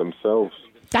of that themselves.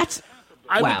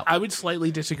 I would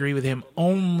slightly disagree with him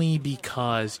only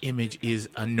because Image is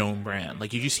a known brand.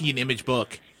 Like, if you see an Image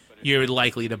book, you're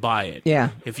likely to buy it. Yeah.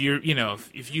 If you're, you know,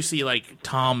 if you see like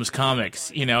Tom's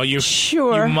Comics, you know, you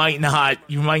might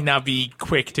not be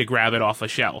quick to grab it off a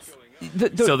shelf.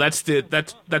 So that's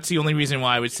the only reason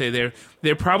why I would say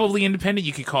they're probably independent.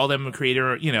 You could call them a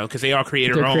creator, you know, because they are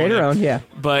creator owned. Creator owned, yeah.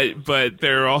 But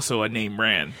they're also a name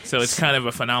brand, so it's kind of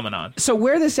a phenomenon. So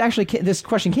where this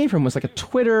question came from was like a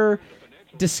Twitter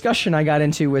discussion I got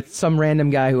into with some random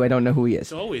guy who I don't know who he is.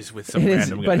 It's always with some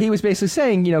random guy. But he was basically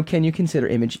saying, you know, can you consider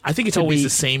Image? I think it's always the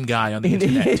same guy on the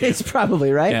internet. Too. It's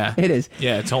probably right. Yeah, it is.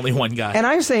 Yeah, it's only one guy. And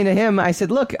I was saying to him, I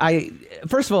said, look,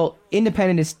 first of all,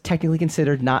 independent is technically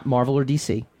considered not Marvel or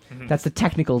DC. Mm-hmm. That's the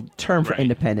technical term for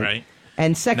independent. Right.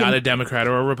 And second, not a Democrat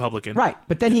or a Republican. Right.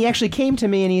 But then he actually came to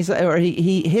me and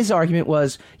his argument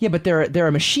was, yeah, but they're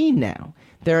a machine now.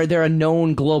 They're a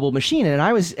known global machine.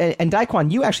 And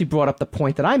Daquan, you actually brought up the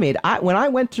point that I made. When I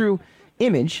went through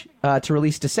Image to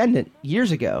release Descendant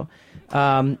years ago,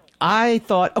 I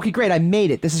thought, okay, great, I made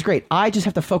it. This is great. I just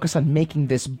have to focus on making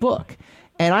this book.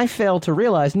 And I failed to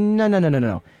realize,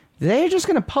 no. They're just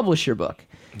going to publish your book.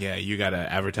 Yeah, you got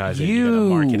to advertise it. You got to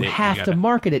market it. have to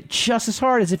market it just as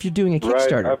hard as if you're doing a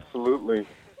Kickstarter. Right, absolutely.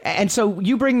 And so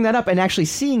you bringing that up and actually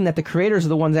seeing that the creators are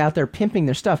the ones out there pimping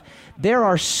their stuff. There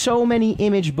are so many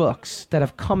Image books that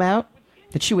have come out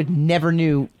that you would never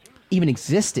knew even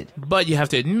existed. But you have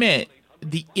to admit,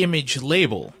 the Image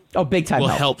label big time will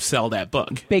help. help sell that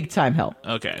book. Big time help.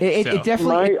 Okay. It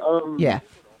definitely... yeah.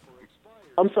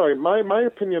 I'm sorry. My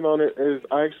opinion on it is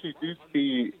I actually do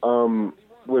see,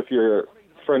 with your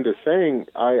friend is saying,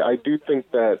 I do think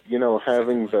that, you know,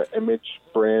 having the Image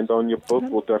brand on your book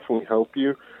will definitely help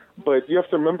you. But you have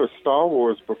to remember, Star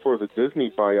Wars before the Disney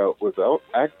buyout was,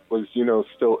 you know,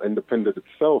 still independent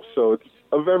itself. So it's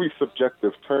a very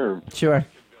subjective term. Sure.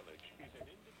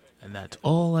 And that's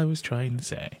all I was trying to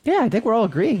say. Yeah, I think we're all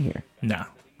agreeing here. No.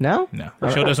 No? No.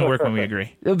 The show doesn't work when we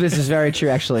agree. This is very true,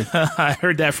 actually. I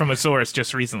heard that from a source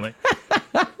just recently.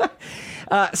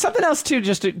 Something else, too,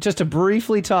 just to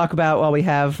briefly talk about while we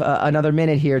have another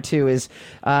minute here, too, is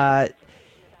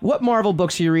what Marvel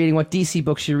books are you reading? What DC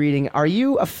books are you reading? Are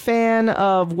you a fan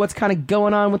of what's kind of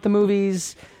going on with the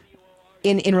movies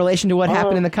in relation to what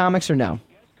happened in the comics, or no?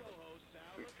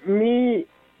 Me,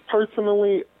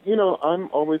 personally, I'm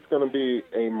always going to be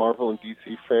a Marvel and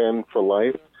DC fan for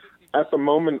life. At the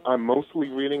moment, I'm mostly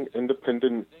reading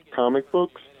independent comic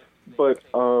books, but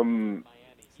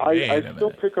I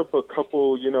still pick up a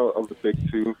couple, of the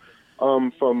big two.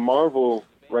 From Marvel,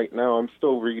 right now, I'm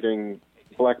still reading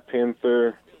Black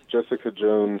Panther, Jessica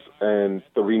Jones, and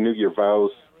the Renew Your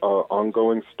Vows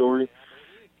ongoing story.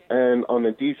 And on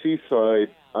the DC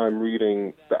side, I'm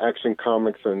reading the Action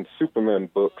Comics and Superman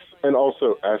books, and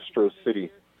also Astro City.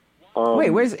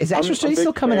 Wait, is Astro City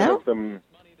still coming out?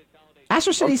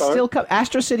 Astro City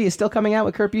is still coming out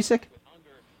with Kurt Busiek?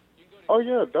 Oh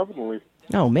yeah, definitely.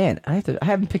 Oh man, I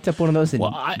haven't picked up one of those in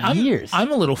years. I'm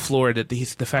a little floored at the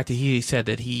fact that he said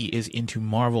that he is into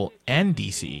Marvel and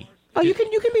DC. Oh, you can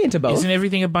be into both. Isn't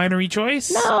everything a binary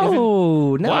choice?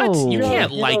 No. What? You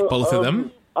can't like both of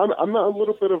them. I'm a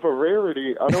little bit of a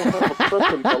rarity. I don't have a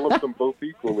preference. I love them both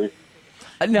equally.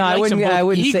 No, I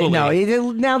wouldn't say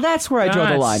no. Now that's where I draw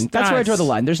the line. That's where I draw the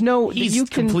line. There's no. He's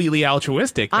completely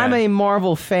altruistic. Then. I'm a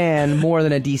Marvel fan more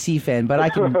than a DC fan, but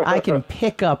I can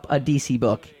pick up a DC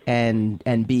book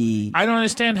and be. I don't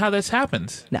understand how this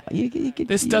happens. No,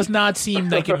 this does not seem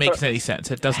like it makes any sense.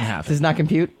 It doesn't happen. Does not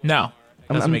compute? No,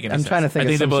 doesn't make any sense. I'm trying to think. I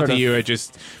think that both of you are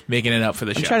just making it up for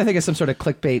the show. I'm trying to think of some sort of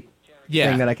clickbait.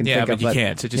 Thing that I can think but of. You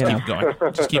can't, so just keep going.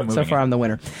 Just keep moving. So far, I'm the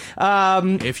winner.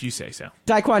 If you say so.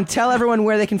 Daquan, tell everyone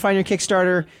where they can find your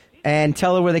Kickstarter and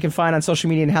tell them where they can find on social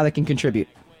media and how they can contribute.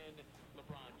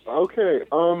 Okay.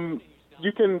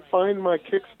 You can find my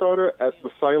Kickstarter at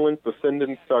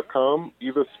thesilentdescendants.com.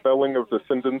 Either spelling of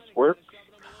Descendants works.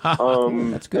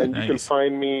 That's good. And you can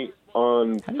find me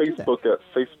on Facebook at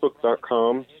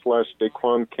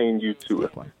facebook.com/Daquan Kane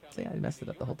U2. See, I messed it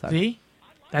up the whole time. See?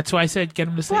 That's why I said get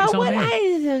him to say his own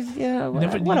name. You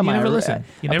never listen.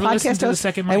 You never listen to the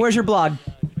second mic. And where's your blog?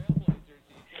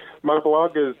 My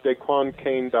blog is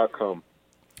DaquanKane.com.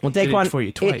 Well,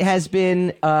 Daquan, it has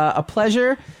been a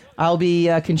pleasure. I'll be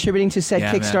contributing to said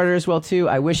Kickstarter as well, too.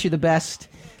 I wish you the best.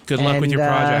 Good luck with your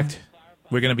project.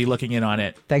 We're going to be looking in on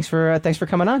it. Thanks for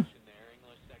coming on.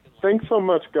 Thanks so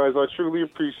much, guys. I truly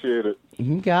appreciate it.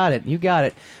 You got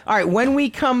it. All right, when we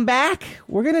come back,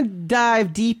 we're going to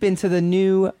dive deep into the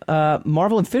new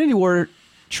Marvel Infinity War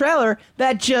trailer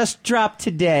that just dropped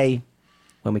today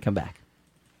when we come back.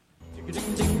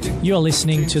 You're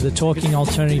listening to the Talking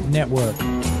Alternative Network.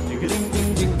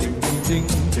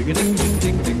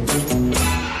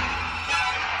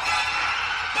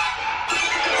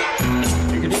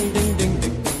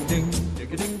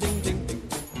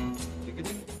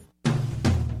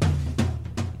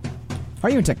 Are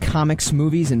you into comics,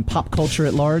 movies, and pop culture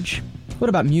at large? What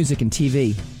about music and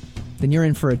TV? Then you're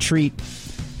in for a treat.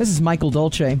 This is Michael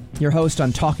Dolce, your host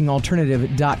on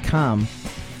TalkingAlternative.com.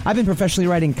 I've been professionally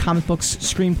writing comic books,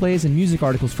 screenplays, and music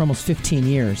articles for almost 15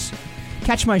 years.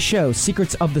 Catch my show,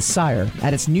 Secrets of the Sire,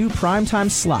 at its new primetime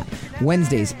slot,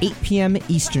 Wednesdays, 8 p.m.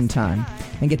 Eastern Time,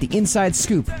 and get the inside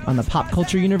scoop on the pop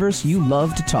culture universe you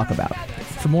love to talk about.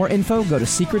 For more info, go to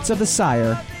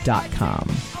secretsofthesire.com.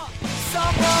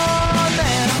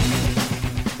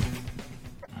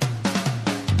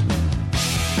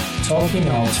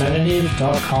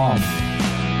 TalkingAlternative.com.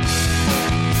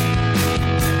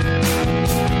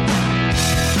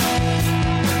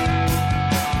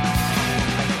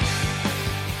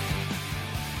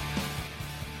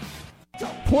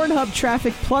 Pornhub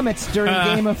traffic plummets during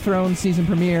Game of Thrones season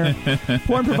premiere.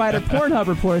 Porn provider Pornhub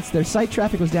reports their site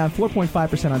traffic was down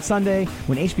 4.5% on Sunday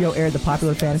when HBO aired the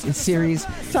popular fantasy series.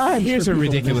 Here's a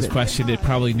ridiculous question that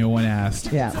probably no one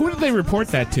asked. Yeah. Who did they report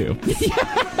that to?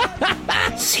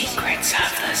 Secrets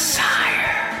of the Sire.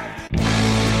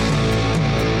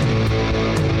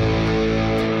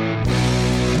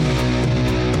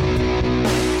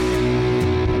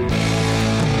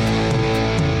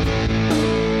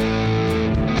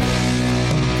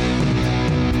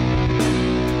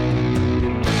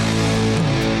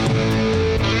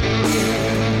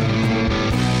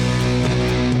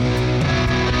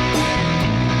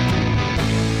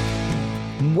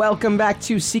 Welcome back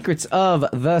to Secrets of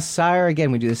the Sire.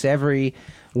 Again, we do this every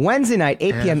Wednesday night,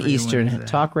 8 p.m. Eastern,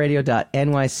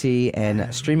 talkradio.nyc,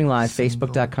 and streaming live,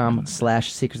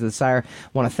 facebook.com/Secrets of the Sire.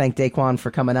 Want to thank Daquan for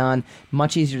coming on.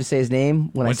 Much easier to say his name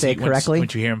when I say it correctly.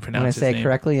 Once you hear him pronounce when I say it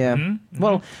correctly, yeah. Mm-hmm.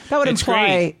 Well, that would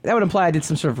imply I did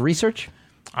some sort of research.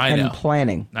 And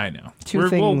planning. I know. Two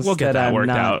things we'll get that worked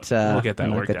out. We'll get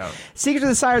that worked out. Secret of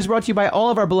the Sire is brought to you by all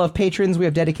of our beloved patrons. We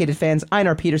have dedicated fans,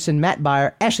 Einar Peterson, Matt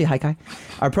Beyer, Ashley Haikai,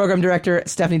 our program director,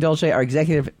 Stephanie Dolce, our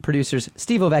executive producers,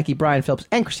 Steve Ovecki, Brian Phillips,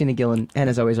 and Christina Gillen, and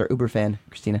as always, our Uber fan,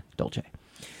 Christina Dolce.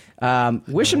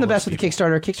 Wish them the best with the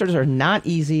Kickstarter. Kickstarters are not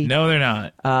easy. No, they're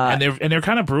not. And they're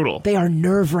kind of brutal. They are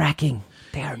nerve-wracking.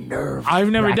 They are nerve-wracking. I've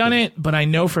never done it, but I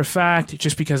know for a fact,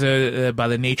 just because by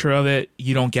the nature of it,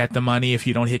 you don't get the money if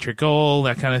you don't hit your goal,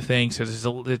 that kind of thing. So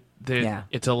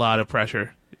it's a lot of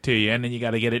pressure to you, and then you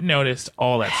got to get it noticed,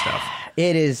 all that stuff.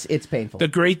 It's painful. The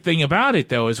great thing about it,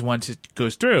 though, is once it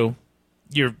goes through,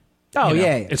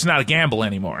 it's not a gamble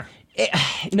anymore. But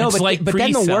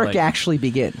then the work actually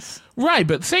begins. Right,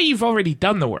 but say you've already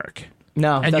done the work.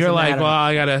 No, and you're like, matter. well,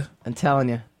 I gotta. I'm telling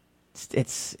you,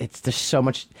 it's there's so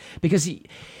much, because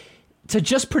to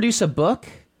just produce a book,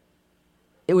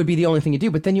 it would be the only thing you do.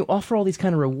 But then you offer all these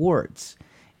kind of rewards,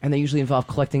 and they usually involve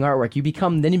collecting artwork. You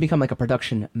become like a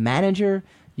production manager.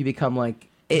 You become like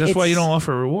that's why you don't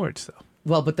offer rewards, though.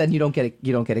 Well, but then you don't get it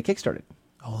kickstarted.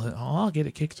 Oh, I'll get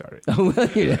it kickstarted.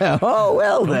 Oh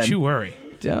well, don't you worry.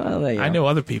 I know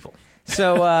other people.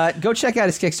 So go check out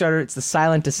his Kickstarter. It's The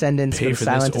Silent Descendants. Pay for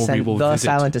this, or we will visit.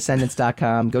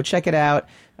 TheSilentDescendants.com. Go check it out.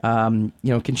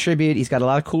 Contribute. He's got a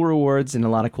lot of cool rewards and a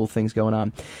lot of cool things going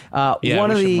on.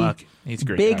 One of the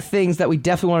big things that we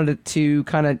definitely wanted to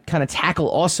kind of tackle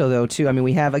also, though, too. I mean,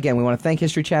 we want to thank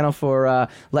History Channel for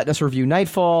letting us review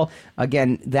Nightfall.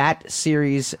 Again, that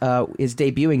series is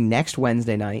debuting next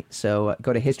Wednesday night. So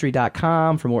go to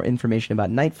history.com for more information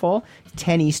about Nightfall.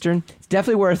 10 Eastern. It's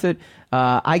definitely worth it.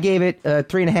 I gave it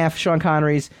 3.5 Sean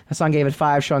Connerys. Hassan gave it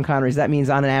 5 Sean Connerys. That means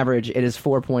on an average it is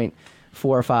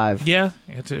 4.45. Yeah,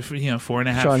 it's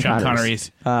 4.5 Sean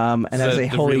Connerys. And that's a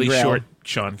holy really grail. Short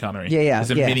Sean Connery. Yeah. It's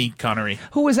a mini Connery.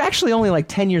 Who was actually only like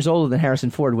 10 years older than Harrison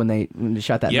Ford when they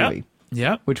shot that movie.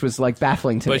 Yeah. Which was like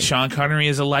baffling to me. But Sean Connery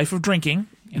is a life of drinking.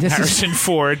 And Harrison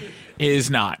Ford is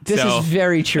not. This is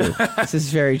very true. This is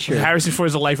very true. Harrison Ford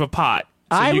is a life of pot.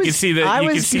 So I was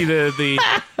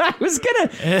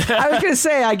gonna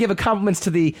say I give compliments to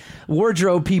the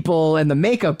wardrobe people and the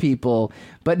makeup people,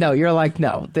 but no, you're like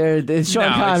no.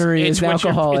 Sean Connery is an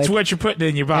alcoholic. It's what you're putting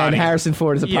in your body. And Harrison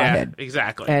Ford is a pothead. Yeah,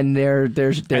 exactly. And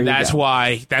that's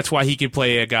why he could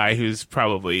play a guy who's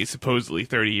probably supposedly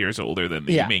 30 years older than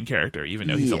the main character, even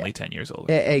though he's only 10 years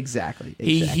older. Exactly.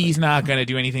 He's not going to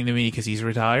do anything to me because he's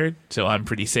retired, so I'm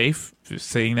pretty safe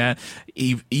saying that.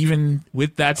 Even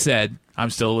with that said, I'm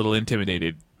still a little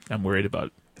intimidated. I'm worried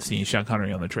about seeing Sean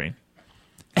Connery on the train.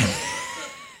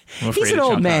 He's an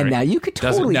old man now. You could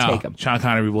totally take him. Sean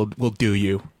Connery will do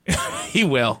you. He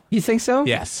will. You think so?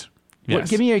 Yes. What,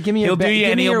 give me your. He'll do you,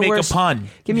 and he'll make a pun.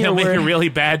 He'll make a really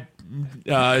bad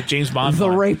James Bond. The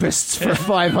Rapists for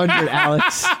 500,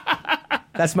 Alex.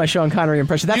 That's my Sean Connery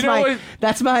impression.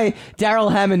 That's my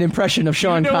Daryl Hammond impression of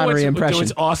Sean Connery impression.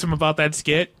 What's awesome about that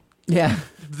skit? Yeah.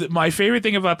 My favorite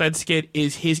thing about that skit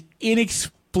is his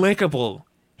inexplicable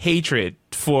hatred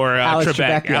for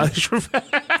Trebek. Alex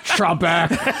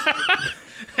Trebek.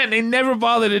 And they never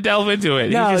bother to delve into it.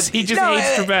 He just hates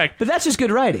Trebek. But that's just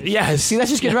good writing. Yes. See, that's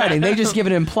just good writing. They just give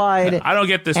an implied I don't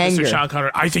get this, anger. Mr. Sean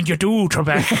Connery. I think you do,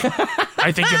 Trebek.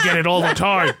 I think you get it all the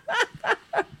time.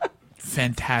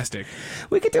 Fantastic.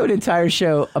 We could do an entire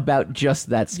show about just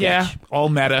that sketch. Yeah, all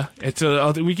meta.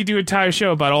 We could do an entire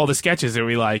show about all the sketches that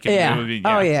we like. Oh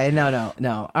yeah,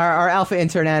 no. Our alpha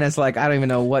intern Anna's like, I don't even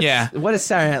know what is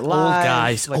Saturday Night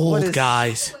Live. Old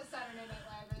guys.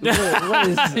 What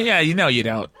is yeah, you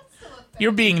don't.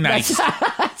 You're being nice.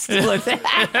 Still a thing.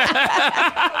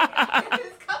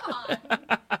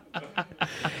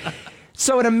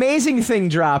 So an amazing thing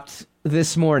dropped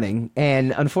this morning,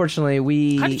 and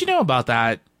unfortunately How did you know about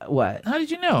that? What? How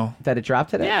did you know that it dropped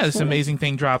today? Yeah, this amazing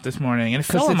thing dropped this morning, and it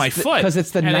fell on my foot because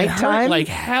it's the nighttime. It hurt like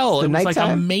hell. It was like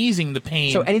amazing, the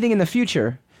pain. So anything in the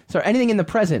future, anything in the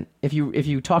present, if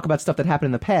you talk about stuff that happened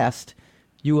in the past,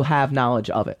 you will have knowledge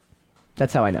of it.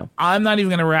 That's how I know. I'm not even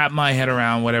going to wrap my head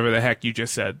around whatever the heck you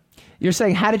just said. You're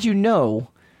saying, how did you know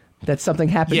that something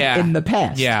happened in the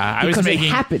past? Yeah, because it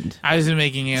happened. I was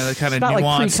making a kind of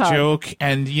nuanced joke,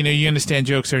 and you understand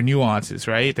jokes are nuances,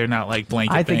 right? They're not like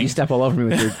blanket I think things. you step all over me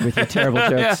with your terrible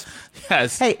jokes.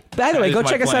 Yes. Hey, by the way, go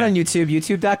check us out on YouTube,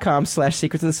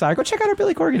 youtube.com/Secrets of the Sire. Go check out our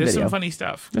Billy Corgan There's video. some funny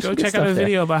stuff. Go check out a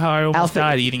video about how I almost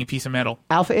died eating a piece of metal.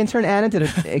 Alpha intern Anna did an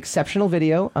exceptional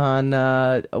video on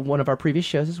one of our previous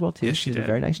shows as well too. Yes, she did a did.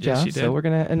 very nice Yes, job. she did. So we're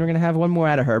gonna have one more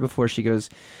out of her before she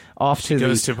goes off to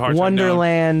Parts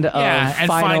Wonderland of and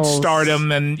finals. finds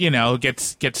stardom and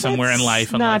gets somewhere in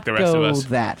life, unlike the rest of us. Not go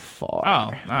that far. Oh,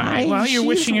 all right. Well,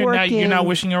 you're not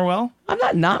wishing her well.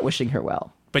 I'm not wishing her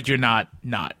well. But you're not.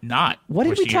 What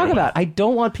did we talk about? I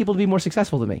don't want people to be more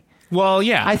successful than me. Well,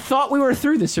 yeah. I thought we were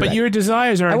through this already. But your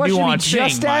desires are a nuanced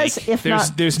thing, Mike. If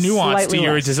there's nuance to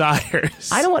your less. desires.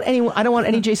 I don't want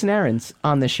any Jason Aarons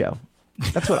on this show.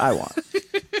 That's what I want.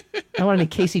 I want any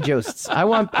Casey Josts. I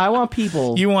want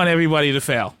people. You want everybody to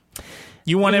fail.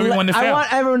 You want everyone to fail. I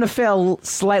want everyone to fail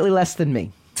slightly less than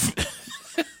me.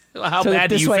 How bad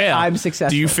do you fail? I'm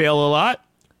successful. Do you fail a lot?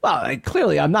 Well,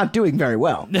 clearly I'm not doing very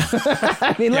well.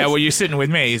 I mean, well, you're sitting with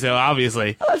me, so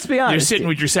obviously. Let's be honest. You're sitting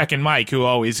with your second mic, who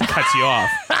always cuts you off.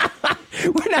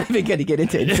 We're not even going to get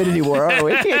into Infinity War, are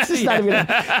we? It's just not even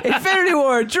Infinity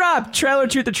War, drop, trailer,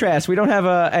 truth or trash. We don't have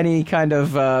any kind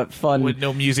of fun... With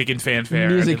no music and fanfare.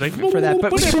 Music for that,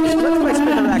 but let's spin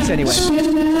the racks anyway.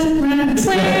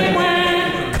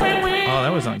 Oh,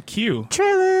 that was on cue.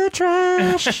 Trailer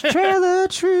trash, trailer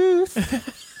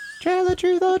truth. Trailer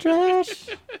truth or trash.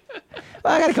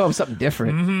 Well, I got to come up with something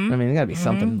different. I mean, it got to be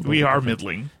something. We are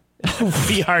middling.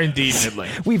 We are indeed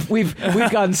middling. We've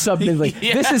gone sub-middling.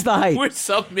 Yeah, this is the height. We're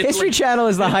sub-middling. History Channel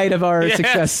is the height of our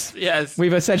success. Yes.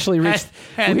 We've essentially reached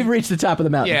we've reached the top of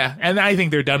the mountain. Yeah, and I think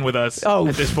they're done with us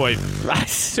at this point. Right.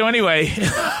 So anyway.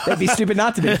 That'd be stupid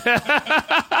not to be.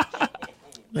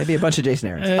 Maybe a bunch of Jason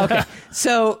Aarons. Okay,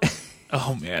 so...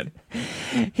 Oh, man.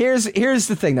 Here's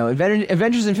the thing, though.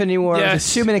 Avengers Infinity War was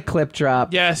a 2-minute clip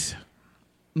drop. Yes.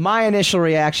 My initial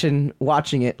reaction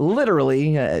watching it,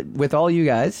 literally, with all you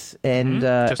guys and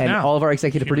all of our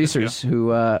executive producers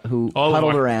who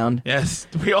huddled around. Yes,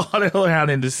 we all huddled around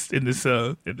in this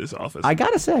office. I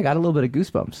gotta say, I got a little bit of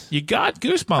goosebumps. You got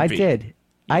goosebumpy.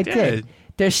 I did.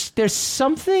 There's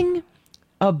something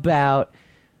about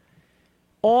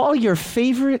all your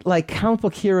favorite comic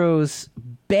book heroes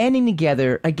banding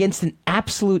together against an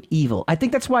absolute evil. I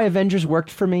think that's why Avengers worked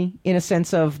for me, in a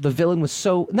sense of the villain was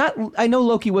so... I know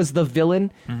Loki was the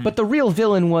villain, but the real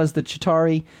villain was the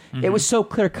Chitauri. It was so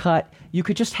clear-cut. You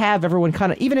could just have everyone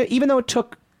kind of... Even though it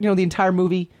took the entire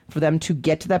movie for them to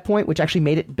get to that point, which actually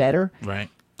made it better. Right.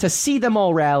 To see them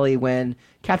all rally when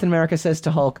Captain America says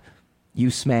to Hulk, "You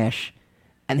smash,"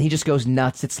 and he just goes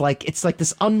nuts. It's like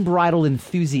this unbridled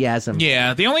enthusiasm.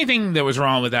 Yeah, the only thing that was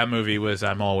wrong with that movie was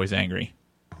I'm always angry.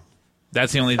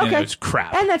 That's the only thing that was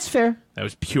crap. And that's fair. That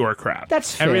was pure crap.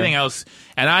 That's fair. Everything else,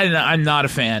 and I'm not a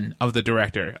fan of the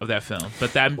director of that film,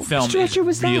 but that film is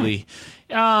really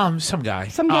some guy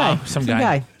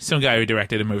who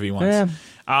directed a movie once.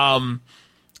 Yeah.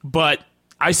 But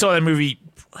I saw that movie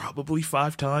probably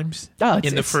 5 times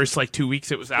in the first 2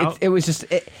 weeks it was out. It was just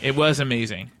it was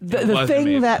amazing. The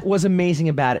thing that was amazing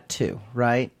about it too,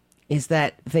 right? Is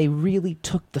that they really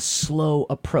took the slow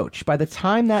approach. By the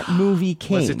time that movie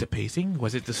came... Was it the pacing?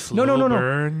 Was it the slow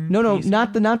burn? No,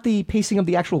 not the pacing of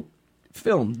the actual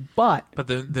film, but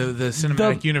the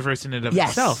cinematic universe in and of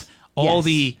itself. All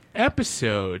the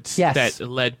episodes that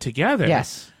led together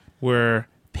were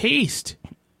paced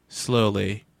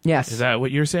slowly. Yes. Is that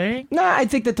what you're saying? No, I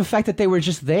think that the fact that they were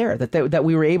just there, that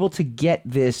we were able to get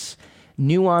this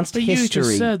nuanced history... You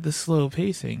just said the slow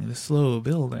pacing, the slow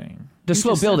building. The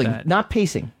slow building, not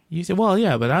pacing. You said, well,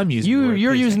 yeah, but I'm using the word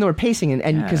You're pacing. using the word pacing,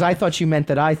 and because I thought you meant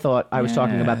that I thought I was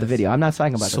talking about the video. I'm not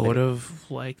talking about the video. Sort of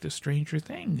like the Stranger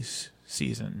Things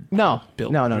season. No.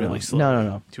 Built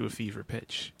No. to a fever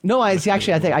pitch. No, I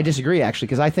disagree, actually,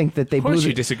 because I think that they... Of course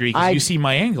you disagree, because you see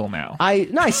my angle now.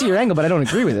 I see your angle, but I don't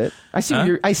agree with it. I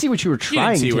see what you were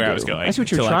trying to do. You didn't see where I was going. I see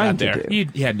what you were trying to do.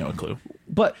 You had no clue.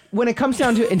 But when it comes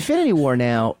down to Infinity War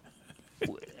now...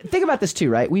 Think about this too,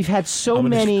 right? We've had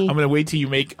many... I'm going to wait till you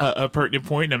make a pertinent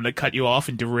point, and I'm going to cut you off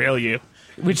and derail you.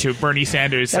 Which Bernie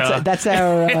Sanders... That's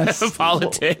our...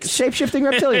 politics. Shape-shifting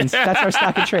reptilians. That's our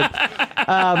stock and trade.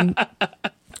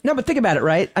 No, but think about it,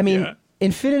 right? I mean,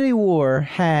 Infinity War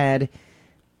had...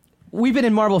 We've been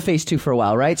in Marvel Phase 2 for a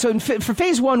while, right? So for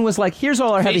Phase 1 was here's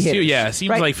all our heavy hitters. Phase 2, yeah.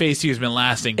 Seems like Phase 2 has been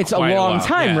lasting It's quite a long while.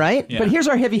 time, right? Yeah. But here's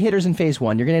our heavy hitters in Phase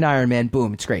 1. You're going to get Iron Man,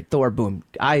 boom, it's great. Thor, boom.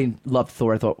 I loved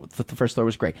Thor. I thought the first Thor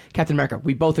was great. Captain America,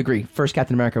 we both agree. First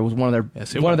Captain America was one of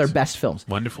their best films.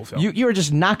 Wonderful film. You were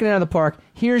just knocking it out of the park.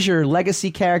 Here's your legacy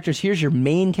characters. Here's your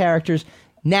main characters.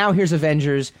 Now here's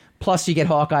Avengers. Plus you get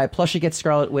Hawkeye. Plus you get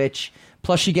Scarlet Witch.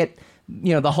 Plus you get...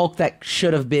 the Hulk that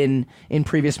should have been in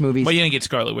previous movies. Well, you didn't get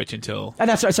Scarlet Witch until...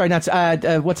 what's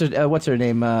her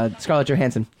name? Scarlett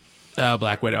Johansson.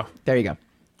 Black Widow. There you go.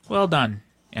 Well done,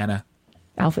 Anna.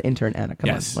 Alpha intern Anna. Come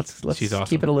on. Let's She's awesome.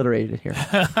 keep it alliterated here.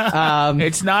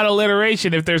 It's not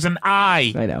alliteration if there's an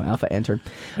I. I know, Alpha intern.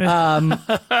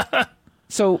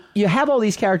 So you have all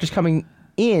these characters coming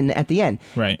in at the end.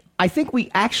 Right. I think we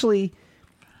actually...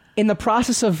 In the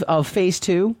process of Phase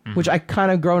 2, which I kind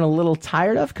of grown a little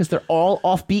tired of because they're all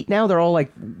offbeat now. They're all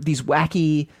like these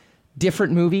wacky,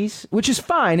 different movies, which is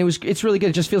fine. It's really good.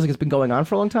 It just feels like it's been going on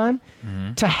for a long time.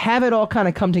 To have it all kind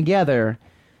of come together,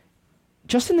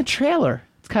 just in the trailer,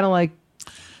 it's kind of like,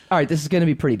 all right, this is going to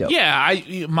be pretty dope. Yeah, I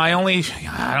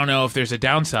don't know if there's a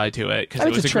downside to it because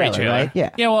it was a trailer, great trailer. right? Yeah.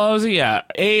 Yeah, well,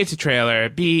 A, it's a trailer.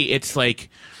 B, it's a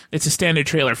standard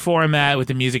trailer format with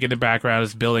the music in the background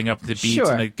is building up the beats,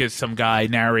 Sure. and it gets some guy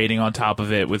narrating on top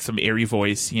of it with some airy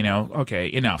voice. Okay,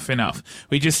 enough.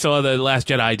 We just saw The Last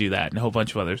Jedi do that and a whole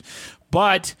bunch of others.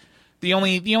 But the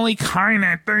only kind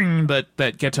of thing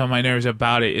that gets on my nerves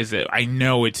about it is that I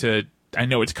know it's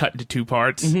cut into 2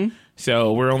 parts. Mm-hmm.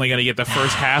 So we're only going to get the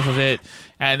first half of it,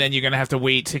 and then you're going to have to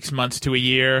wait 6 months to a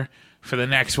year for the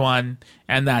next one,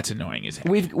 and that's annoying as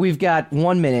hell. We've got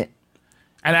 1 minute,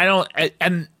 and I don't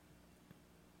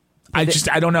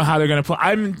know how they're going to pull.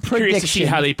 I'm curious to see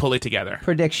how they pull it together.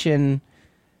 Prediction: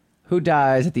 who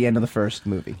dies at the end of the first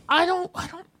movie? I don't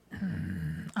know.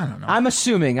 I'm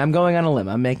assuming. I'm going on a limb.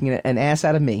 I'm making an ass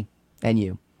out of me and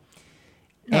you.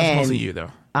 Not mostly you,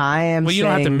 though. I am well, you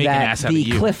don't have to saying make an that ass out the of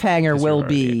you, cliffhanger will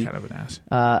be kind of an ass.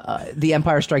 The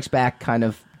Empire Strikes Back kind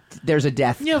of. There's a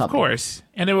death. Yeah, coming. of course.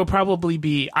 And it will probably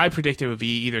be. I predict it would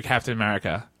be either Captain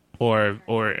America or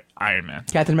Iron Man.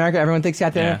 Captain America. Everyone thinks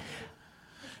Captain America.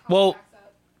 Well,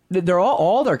 they're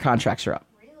all their contracts are up.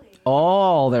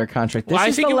 All their contracts. This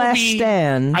is the last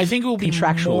stand. I think it will be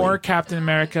more Captain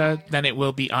America than it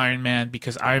will be Iron Man,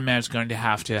 because Iron Man is going to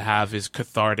have his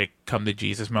cathartic come to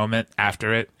Jesus moment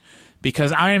after it.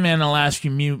 Because Iron Man, in the last few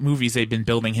movies, they've been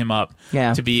building him up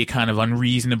to be a kind of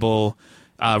unreasonable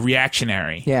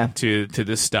reactionary to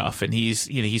this stuff, and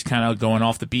he's kind of going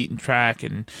off the beaten track,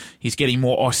 and he's getting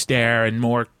more austere and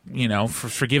more,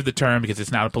 forgive the term because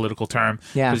it's not a political term,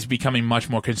 but he's becoming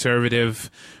much more conservative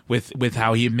with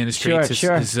how he administrates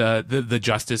his the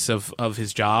justice of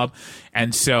his job.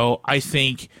 And so I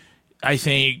think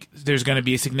there's going to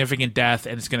be a significant death,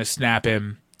 and it's going to snap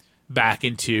him back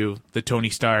into the Tony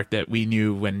Stark that we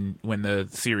knew when the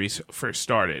series first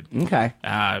started. Okay.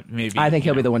 Maybe I think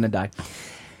he'll be the one to die.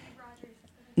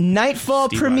 Nightfall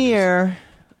premiere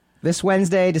this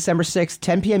Wednesday, December 6th,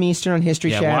 10 p.m. Eastern on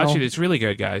History Channel. Yeah, watch it. It's really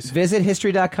good, guys. Visit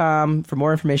history.com for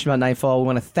more information about Nightfall. We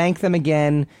want to thank them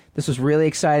again. This was really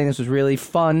exciting. This was really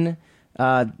fun.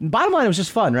 Bottom line, it was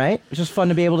just fun, right? It was just fun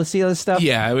to be able to see all this stuff.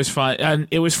 Yeah, it was fun, and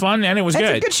it was good. It's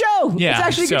a good show. Yeah, it's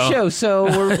actually a good show, so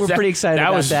we're pretty excited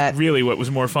about that. That was really what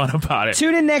was more fun about it.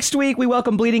 Tune in next week. We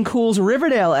welcome Bleeding Cool's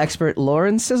Riverdale expert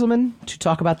Lauren Sizzleman to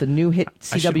talk about the new hit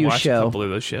CW I should watch show. a couple of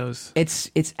those shows.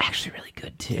 It's actually really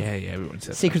good too. Yeah, everyone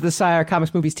says Secrets of the Sire,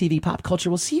 comics, movies, TV, pop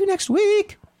culture. We'll see you next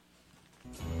week.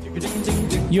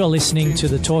 You're listening to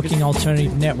the Talking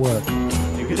Alternative Network.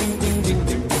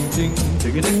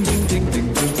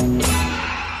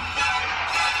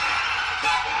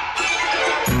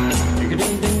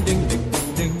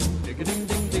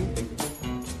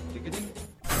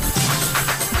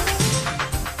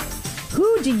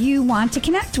 Who do you want to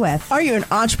connect with? Are you an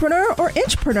entrepreneur or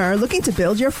intrapreneur looking to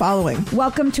build your following?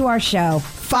 Welcome to our show.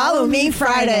 Follow Me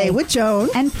Friday with Joan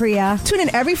and Priya. Tune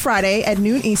in every Friday at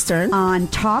noon Eastern on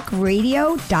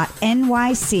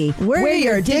talkradio.nyc. We're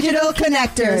your digital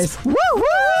connectors. Woo woo!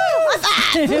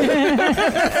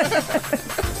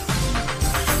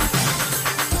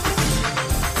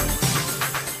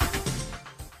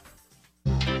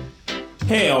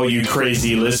 Hey, all you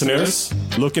crazy listeners.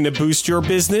 Looking to boost your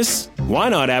business? Why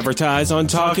not advertise on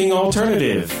Talking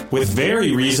Alternative with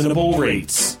very reasonable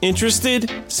rates? Interested?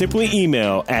 Simply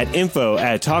email at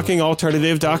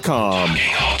info@talkingalternative.com.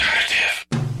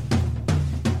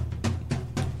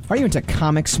 Are you into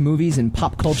comics, movies, and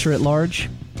pop culture at large?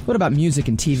 What about music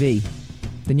and TV?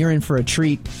 Then you're in for a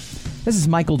treat. This is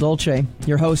Michael Dolce,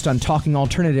 your host on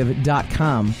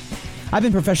TalkingAlternative.com. I've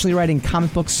been professionally writing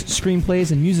comic books,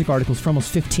 screenplays, and music articles for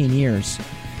almost 15 years.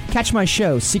 Catch my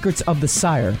show, Secrets of the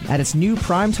Sire, at its new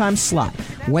primetime slot,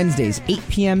 Wednesdays, 8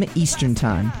 p.m. Eastern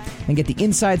Time, and get the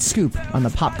inside scoop on the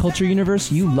pop culture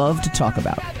universe you love to talk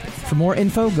about. For more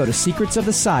info, go to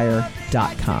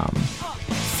secretsofthesire.com.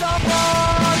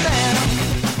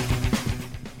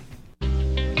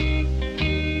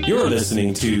 You're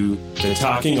listening to the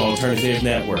Talking Alternative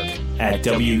Network at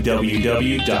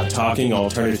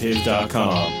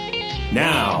www.talkingalternative.com.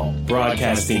 Now,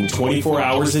 broadcasting 24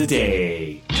 hours a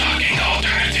day. Talking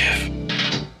Alternative.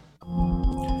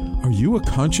 Are you a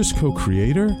conscious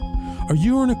co-creator? Are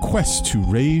you on a quest to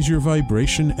raise your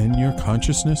vibration and your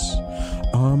consciousness?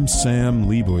 I'm Sam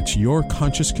Leibowitz, your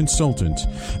conscious consultant,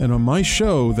 and on my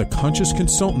show, The Conscious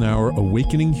Consultant Hour,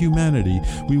 Awakening Humanity,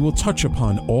 we will touch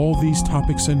upon all these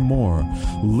topics and more.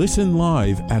 Listen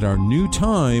live at our new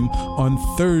time on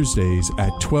Thursdays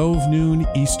at 12 noon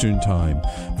Eastern Time.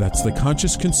 That's The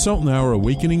Conscious Consultant Hour,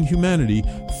 Awakening Humanity,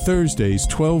 Thursdays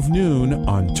 12 noon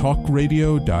on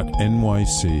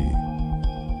talkradio.nyc.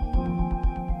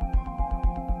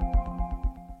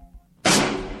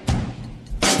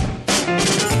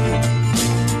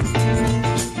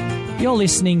 You're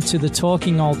listening to the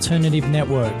Talking Alternative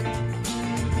Network.